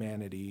of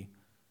humanity,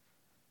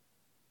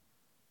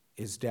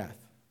 is death.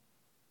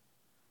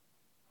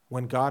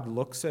 When God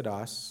looks at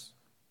us,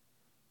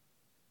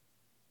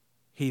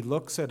 he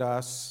looks at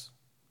us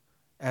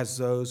as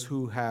those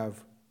who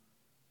have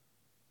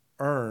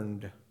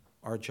earned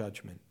our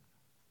judgment.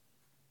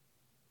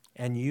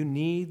 And you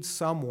need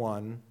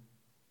someone,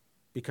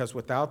 because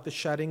without the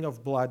shedding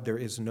of blood, there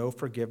is no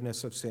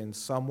forgiveness of sin.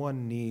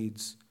 Someone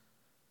needs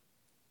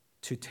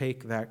to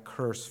take that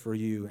curse for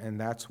you, and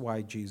that's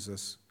why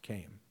Jesus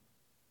came.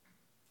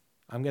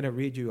 I'm going to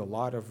read you a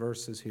lot of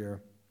verses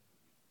here.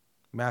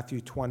 Matthew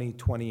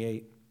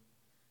 20:28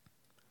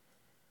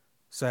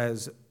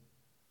 says,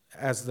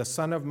 as the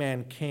Son of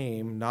Man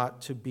came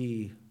not to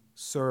be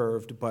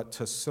served, but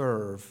to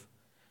serve,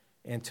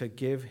 and to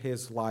give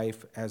his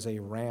life as a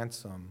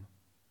ransom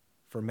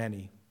for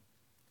many.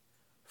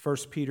 1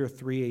 Peter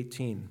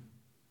 3:18.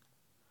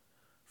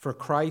 For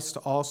Christ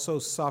also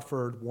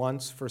suffered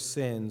once for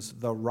sins,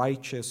 the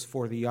righteous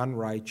for the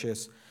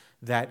unrighteous,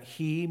 that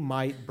he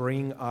might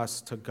bring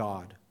us to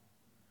God,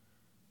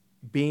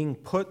 being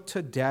put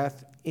to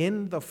death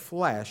in the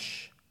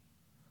flesh,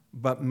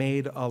 but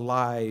made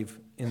alive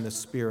in the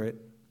Spirit.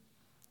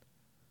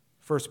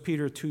 1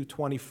 Peter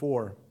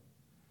 2:24.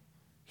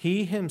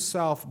 He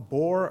himself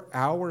bore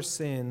our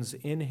sins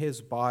in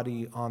his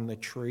body on the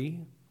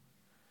tree,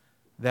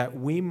 that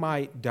we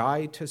might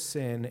die to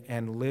sin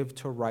and live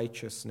to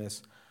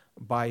righteousness.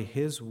 By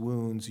his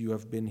wounds you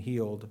have been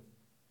healed.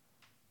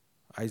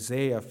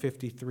 Isaiah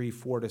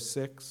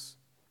 53:4-6.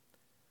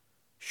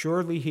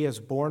 Surely he has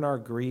borne our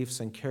griefs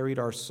and carried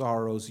our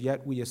sorrows,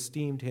 yet we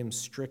esteemed him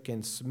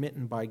stricken,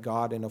 smitten by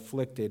God, and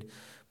afflicted.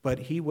 But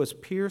he was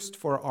pierced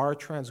for our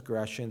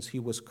transgressions, he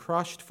was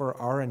crushed for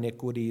our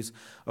iniquities.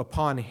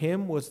 Upon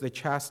him was the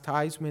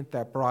chastisement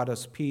that brought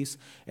us peace,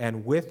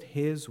 and with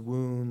his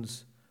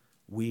wounds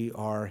we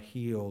are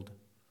healed.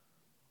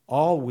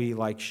 All we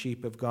like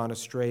sheep have gone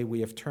astray, we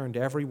have turned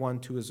everyone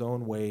to his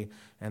own way,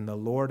 and the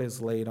Lord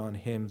has laid on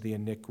him the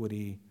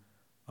iniquity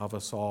of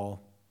us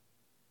all.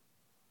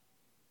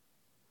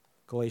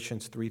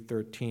 Galatians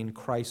 3:13,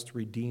 Christ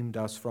redeemed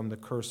us from the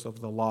curse of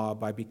the law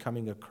by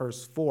becoming a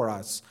curse for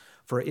us.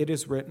 For it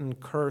is written,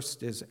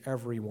 cursed is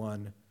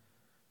everyone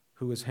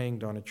who is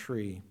hanged on a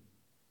tree.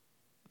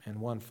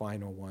 And one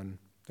final one,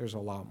 there's a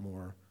lot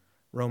more.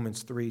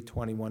 Romans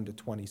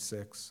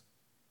 3:21-26.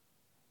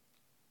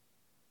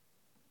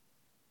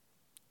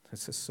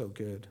 This is so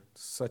good,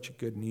 such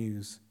good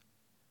news.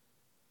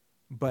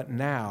 But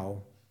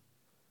now,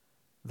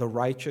 the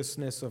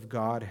righteousness of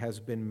God has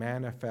been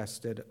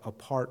manifested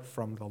apart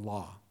from the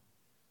law.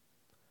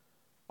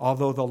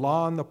 Although the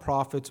law and the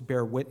prophets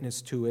bear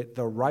witness to it,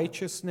 the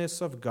righteousness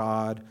of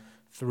God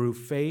through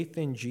faith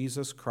in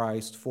Jesus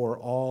Christ for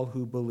all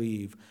who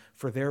believe.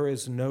 For there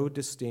is no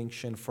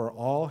distinction, for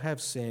all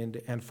have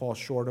sinned and fall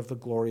short of the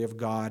glory of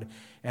God,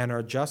 and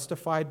are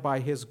justified by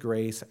his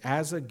grace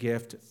as a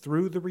gift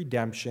through the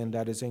redemption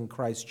that is in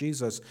Christ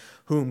Jesus,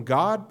 whom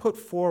God put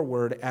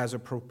forward as a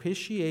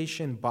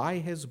propitiation by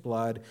his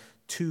blood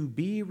to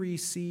be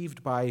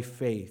received by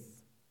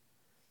faith.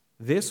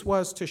 This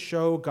was to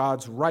show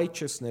God's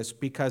righteousness,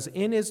 because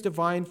in his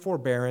divine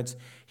forbearance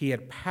he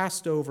had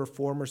passed over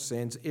former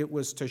sins. It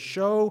was to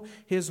show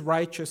his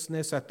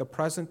righteousness at the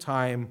present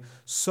time,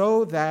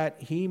 so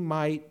that he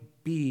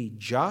might be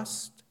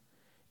just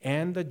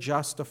and the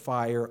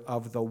justifier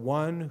of the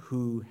one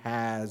who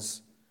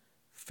has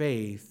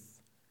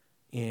faith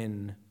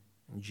in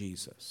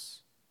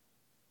Jesus.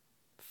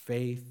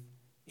 Faith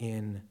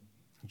in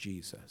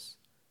Jesus.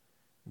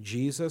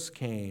 Jesus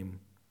came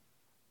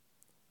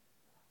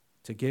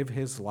to give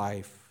his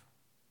life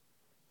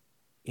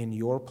in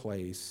your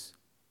place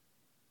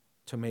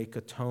to make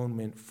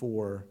atonement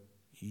for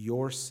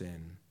your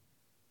sin.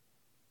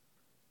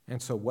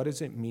 And so what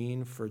does it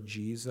mean for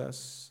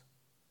Jesus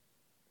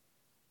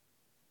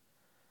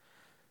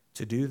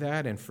to do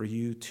that, and for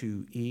you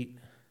to eat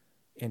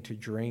and to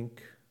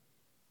drink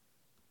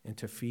and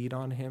to feed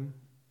on him?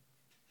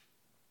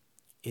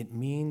 It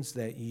means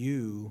that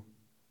you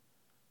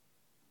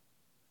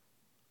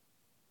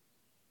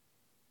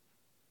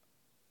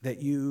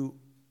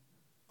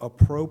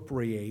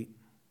appropriate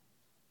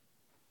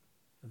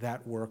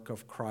that work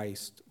of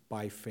Christ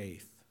by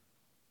faith.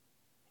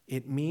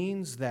 It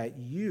means that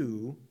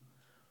you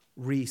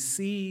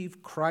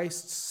receive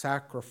Christ's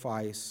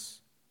sacrifice,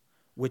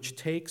 which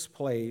takes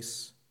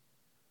place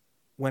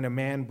when a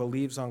man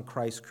believes on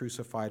Christ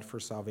crucified for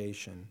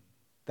salvation.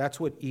 That's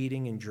what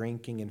eating and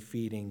drinking and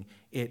feeding,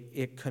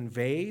 it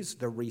conveys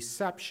the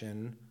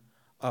reception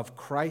of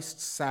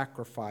Christ's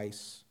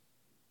sacrifice,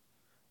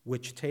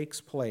 which takes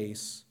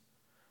place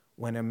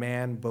when a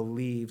man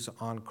believes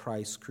on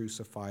Christ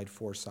crucified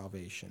for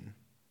salvation.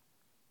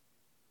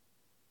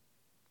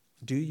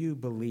 Do you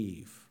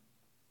believe?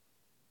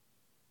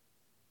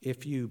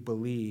 If you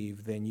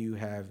believe, then you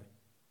have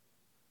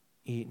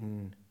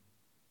eaten,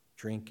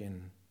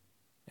 drinking,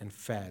 and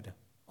fed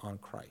on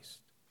Christ.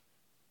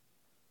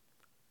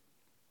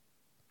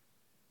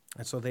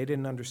 And so they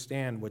didn't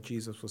understand what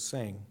Jesus was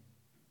saying.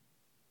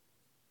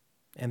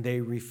 And they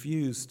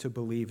refused to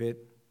believe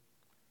it,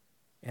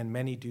 and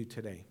many do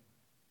today.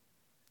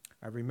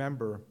 I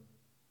remember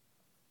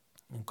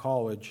in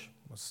college,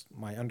 was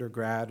my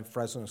undergrad at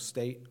Fresno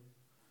State.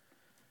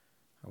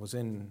 I was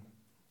in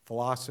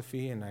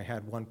philosophy, and I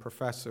had one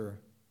professor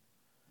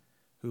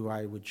who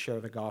I would share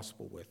the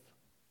gospel with.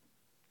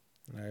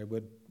 And I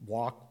would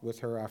walk with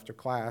her after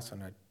class,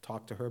 and I'd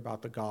talk to her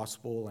about the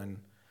gospel, and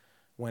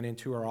went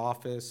into her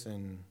office,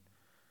 and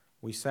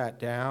we sat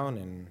down,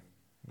 and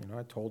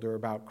I told her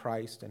about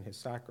Christ and his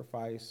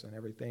sacrifice and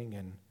everything,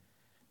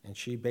 and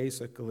she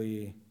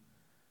basically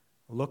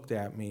looked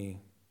at me,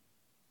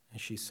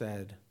 and she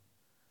said,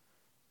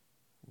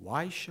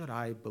 "Why should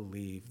I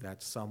believe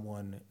that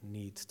someone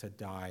needs to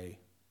die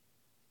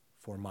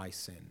for my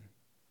sin?"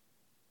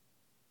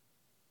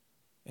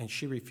 And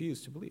she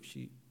refused to believe.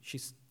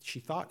 She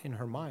thought in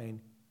her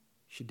mind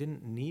she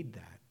didn't need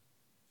that.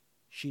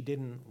 She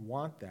didn't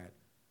want that.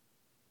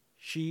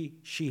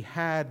 She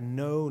had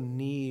no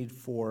need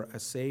for a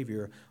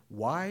Savior.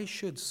 Why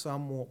should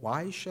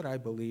I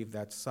believe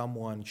that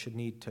someone should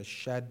need to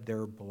shed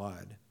their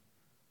blood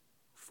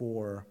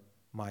for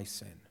my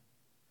sin?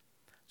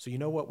 So you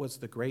know what was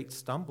the great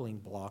stumbling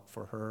block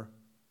for her?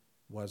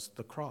 Was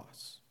the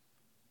cross.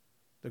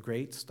 The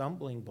great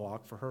stumbling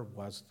block for her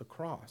was the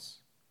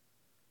cross.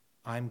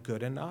 I'm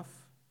good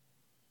enough.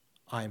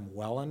 I'm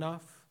well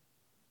enough.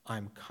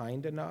 I'm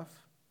kind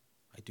enough.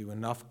 I do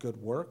enough good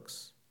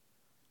works.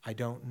 I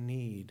don't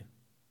need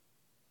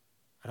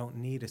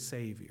a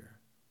Savior.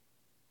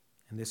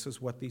 And this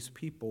is what these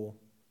people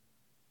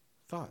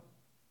thought.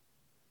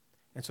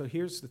 And so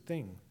here's the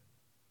thing.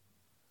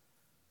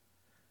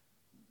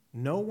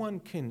 No one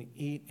can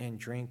eat and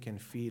drink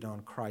and feed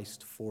on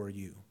Christ for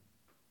you.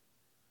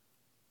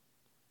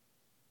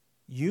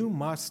 You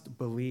must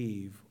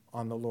believe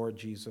on the Lord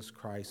Jesus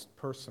Christ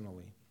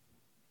personally.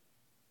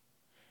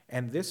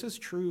 And this is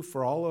true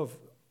for all of,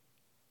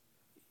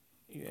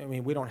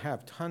 we don't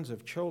have tons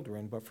of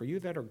children, but for you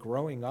that are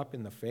growing up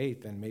in the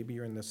faith, and maybe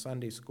you're in the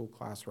Sunday school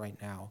class right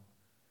now,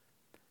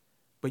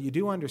 but you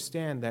do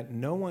understand that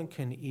no one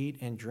can eat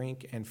and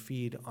drink and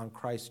feed on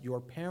Christ.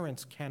 Your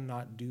parents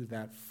cannot do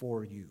that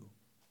for you.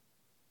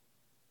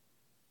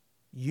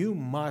 You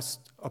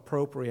must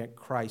appropriate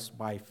Christ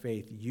by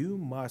faith. You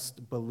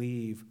must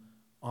believe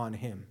on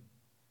him.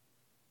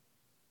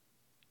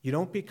 You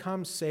don't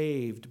become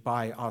saved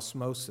by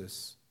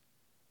osmosis.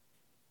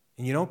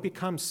 And you don't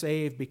become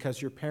saved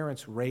because your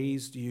parents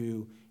raised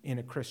you in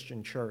a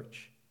Christian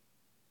church.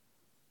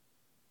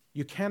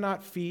 You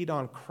cannot feed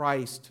on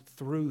Christ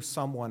through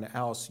someone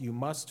else. You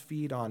must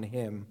feed on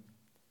him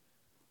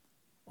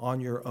on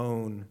your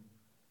own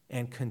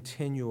and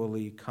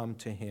continually come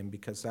to him,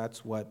 because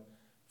that's what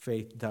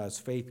faith does.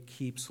 Faith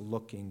keeps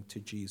looking to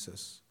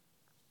Jesus.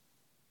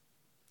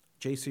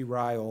 J.C.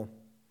 Ryle,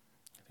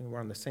 I think we're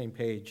on the same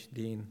page,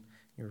 Dean.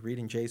 You're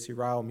reading J.C.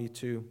 Ryle, me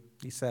too.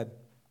 He said,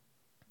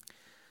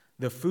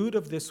 "The food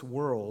of this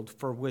world,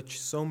 for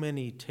which so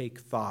many take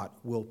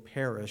thought, will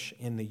perish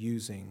in the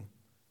using,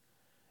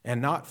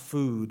 and not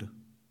feed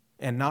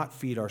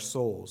our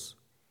souls.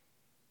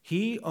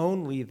 He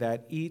only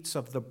that eats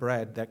of the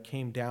bread that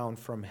came down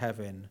from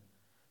heaven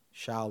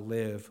shall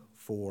live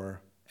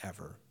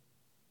forever.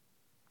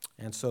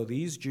 And so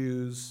these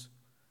Jews,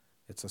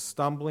 it's a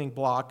stumbling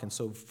block. And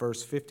so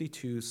verse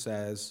 52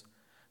 says,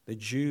 the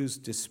Jews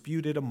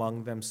disputed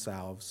among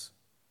themselves.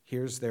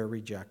 Here's their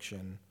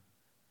rejection.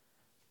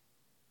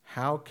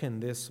 How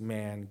can this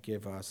man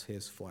give us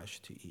his flesh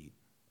to eat?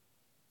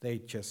 They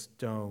just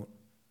don't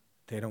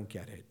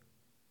get it.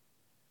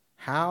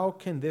 How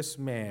can this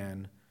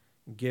man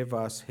give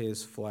us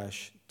his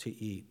flesh to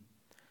eat?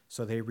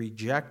 So they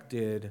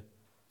rejected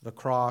the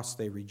cross,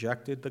 they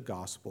rejected the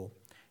gospel.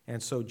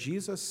 And so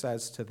Jesus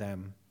says to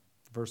them,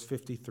 verse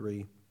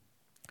 53,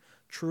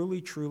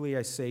 truly, truly,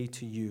 I say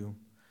to you,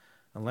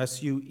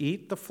 unless you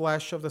eat the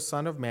flesh of the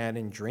Son of Man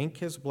and drink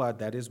his blood,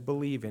 that is,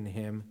 believe in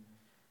him,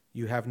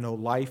 you have no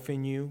life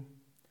in you.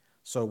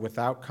 So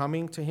without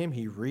coming to him,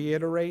 he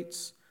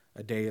reiterates,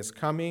 a day is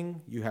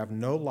coming, you have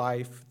no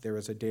life, there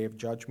is a day of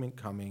judgment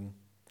coming.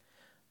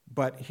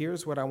 But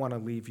here's what I want to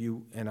leave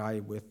you and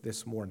I with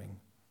this morning.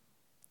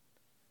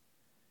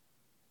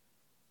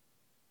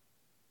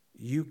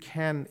 You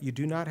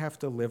do not have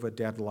to live a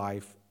dead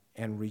life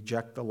and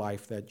reject the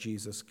life that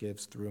Jesus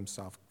gives through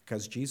himself.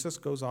 Because Jesus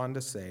goes on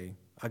to say,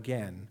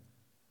 again,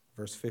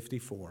 verse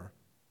 54,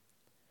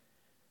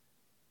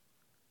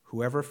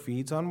 whoever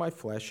feeds on my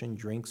flesh and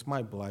drinks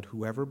my blood,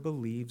 whoever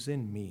believes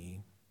in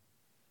me,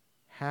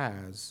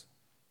 has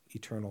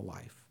eternal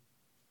life.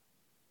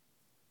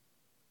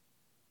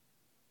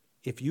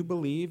 If you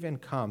believe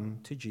and come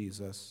to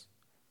Jesus,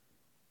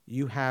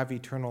 you have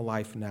eternal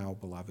life now,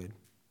 beloved.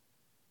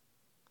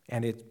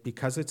 And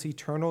because it's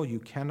eternal, you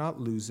cannot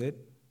lose it.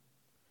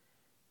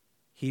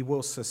 He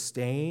will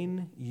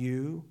sustain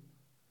you.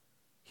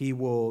 He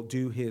will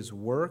do his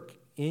work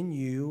in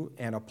you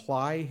and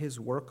apply his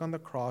work on the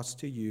cross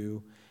to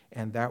you,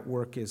 and that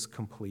work is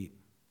complete.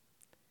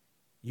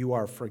 You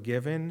are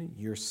forgiven.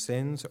 Your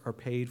sins are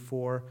paid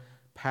for,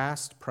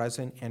 past,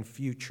 present, and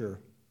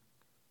future.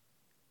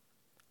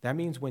 That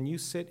means when you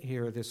sit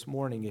here this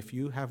morning, if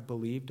you have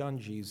believed on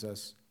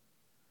Jesus,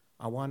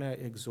 I want to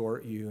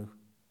exhort you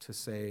to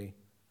say,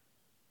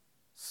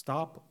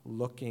 stop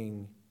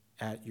looking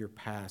at your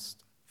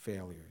past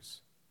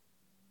failures.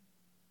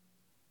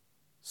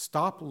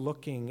 Stop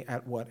looking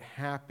at what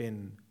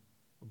happened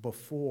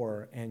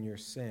before and your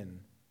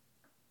sin,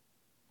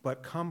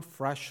 but come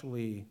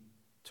freshly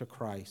to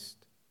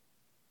Christ,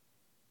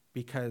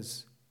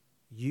 because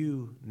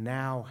you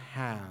now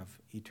have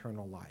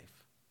eternal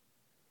life.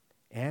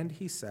 And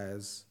he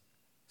says,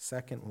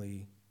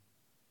 secondly,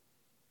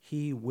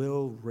 he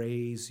will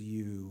raise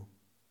you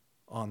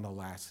on the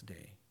last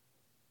day.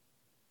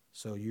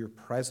 So you're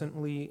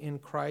presently in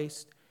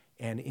Christ,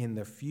 and in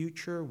the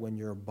future, when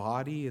your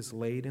body is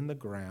laid in the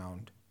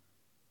ground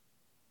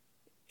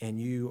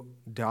and you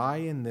die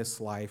in this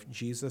life,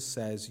 Jesus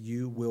says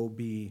you will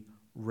be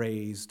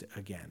raised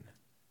again.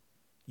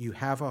 You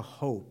have a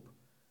hope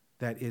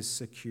that is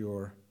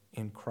secure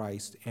in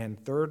Christ.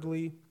 And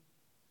thirdly,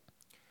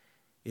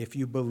 if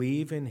you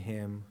believe in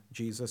him,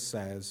 Jesus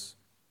says,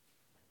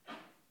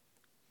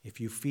 if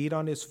you feed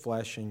on his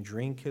flesh and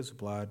drink his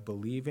blood,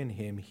 believe in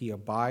him, you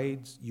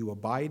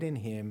abide in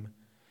him,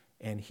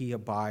 and he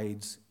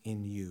abides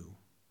in you.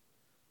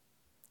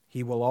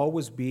 He will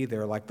always be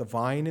there like the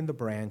vine in the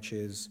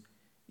branches.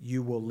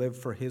 You will live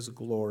for his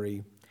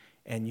glory,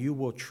 and you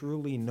will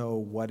truly know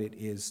what it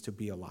is to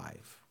be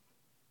alive.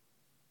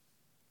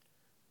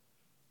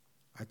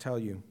 I tell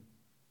you,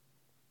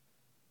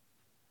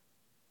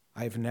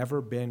 I've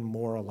never been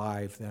more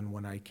alive than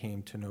when I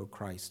came to know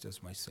Christ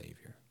as my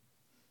Savior.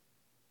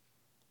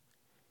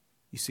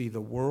 You see,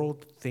 the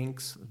world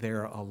thinks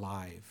they're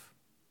alive,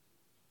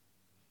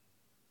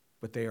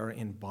 but they are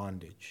in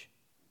bondage,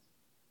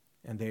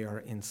 and they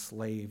are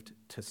enslaved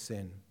to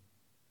sin.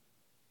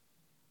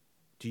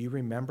 Do you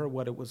remember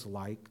what it was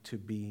like to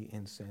be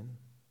in sin?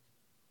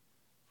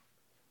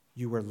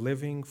 You were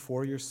living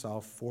for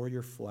yourself, for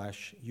your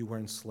flesh. You were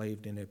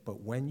enslaved in it.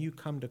 But when you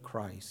come to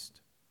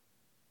Christ,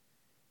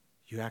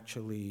 you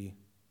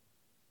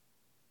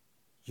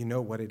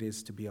know what it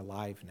is to be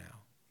alive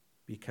now,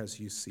 because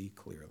you see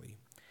clearly.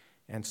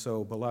 And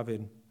so,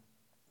 beloved,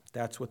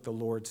 that's what the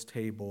Lord's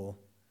table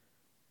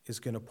is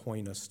going to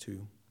point us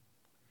to.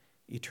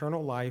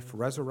 Eternal life,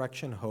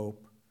 resurrection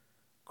hope,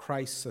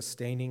 Christ's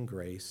sustaining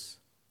grace.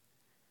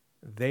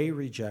 They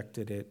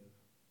rejected it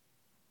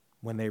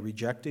when they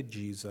rejected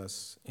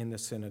Jesus in the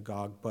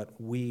synagogue, but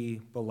we,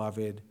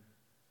 beloved,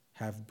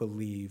 have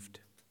believed,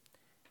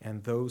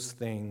 and those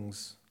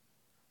things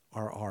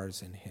are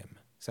ours in him.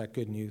 Is that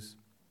good news?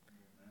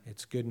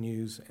 It's good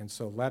news. And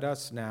so let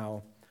us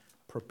now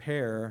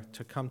prepare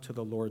to come to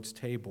the Lord's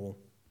table.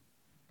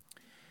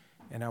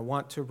 And I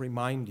want to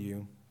remind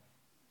you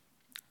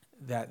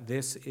that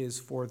this is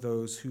for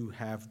those who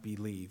have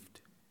believed.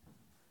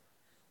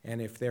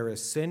 And if there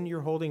is sin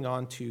you're holding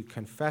on to,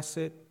 confess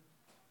it.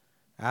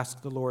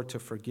 Ask the Lord to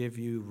forgive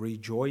you.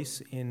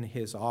 Rejoice in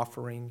his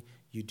offering.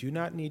 You do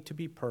not need to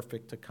be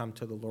perfect to come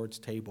to the Lord's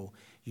table.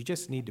 You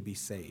just need to be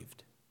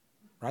saved,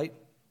 right?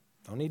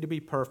 Don't need to be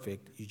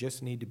perfect. You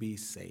just need to be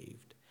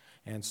saved.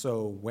 And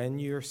so when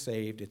you're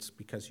saved, it's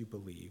because you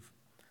believe.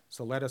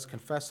 So let us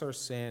confess our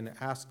sin,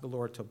 ask the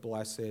Lord to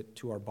bless it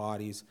to our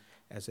bodies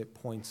as it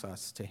points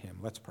us to him.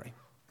 Let's pray.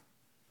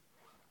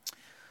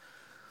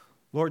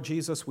 Lord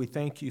Jesus, we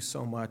thank you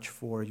so much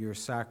for your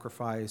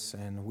sacrifice,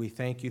 and we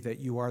thank you that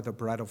you are the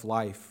bread of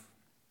life,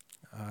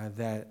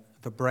 that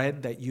the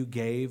bread that you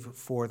gave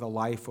for the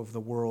life of the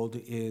world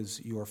is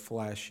your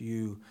flesh.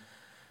 You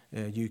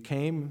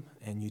came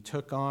and you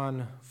took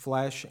on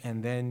flesh,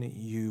 and then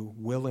you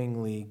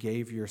willingly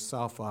gave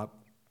yourself up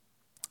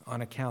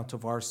on account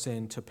of our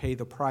sin, to pay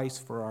the price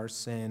for our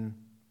sin,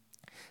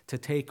 to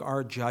take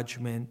our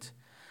judgment,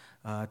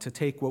 to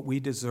take what we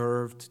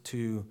deserved,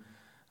 to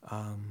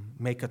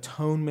make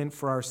atonement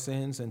for our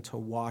sins, and to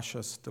wash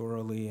us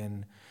thoroughly.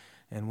 And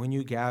when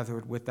you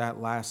gathered with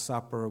that Last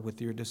Supper with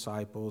your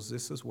disciples,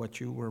 this is what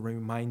you were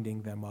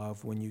reminding them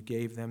of when you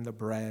gave them the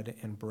bread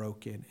and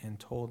broke it and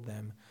told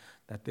them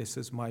that this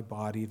is my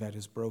body that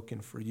is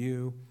broken for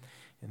you.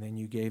 And then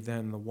you gave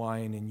them the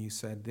wine and you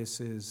said,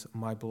 this is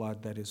my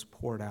blood that is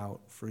poured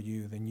out for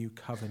you, the new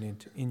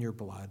covenant in your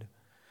blood.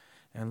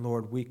 And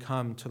Lord, we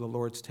come to the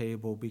Lord's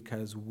table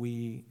because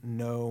we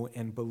know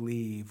and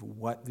believe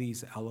what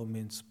these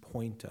elements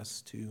point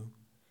us to.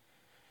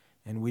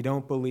 And we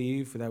don't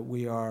believe that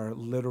we are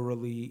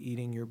literally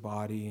eating your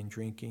body and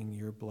drinking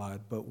your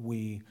blood, but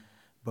we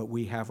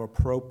have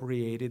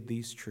appropriated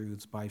these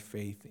truths by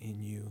faith in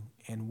you.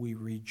 And we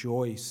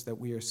rejoice that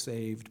we are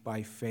saved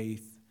by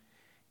faith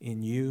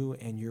in you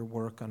and your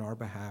work on our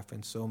behalf.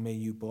 And so may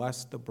you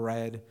bless the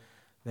bread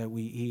that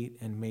we eat,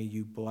 and may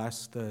you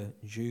bless the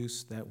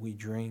juice that we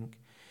drink,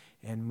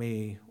 and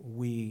may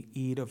we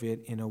eat of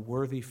it in a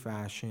worthy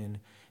fashion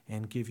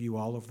and give you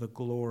all of the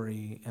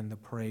glory and the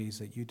praise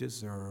that you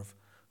deserve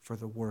for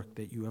the work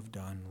that you have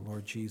done.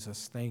 Lord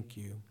Jesus, thank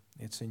you.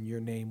 It's in your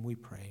name we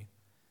pray.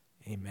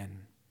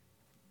 Amen.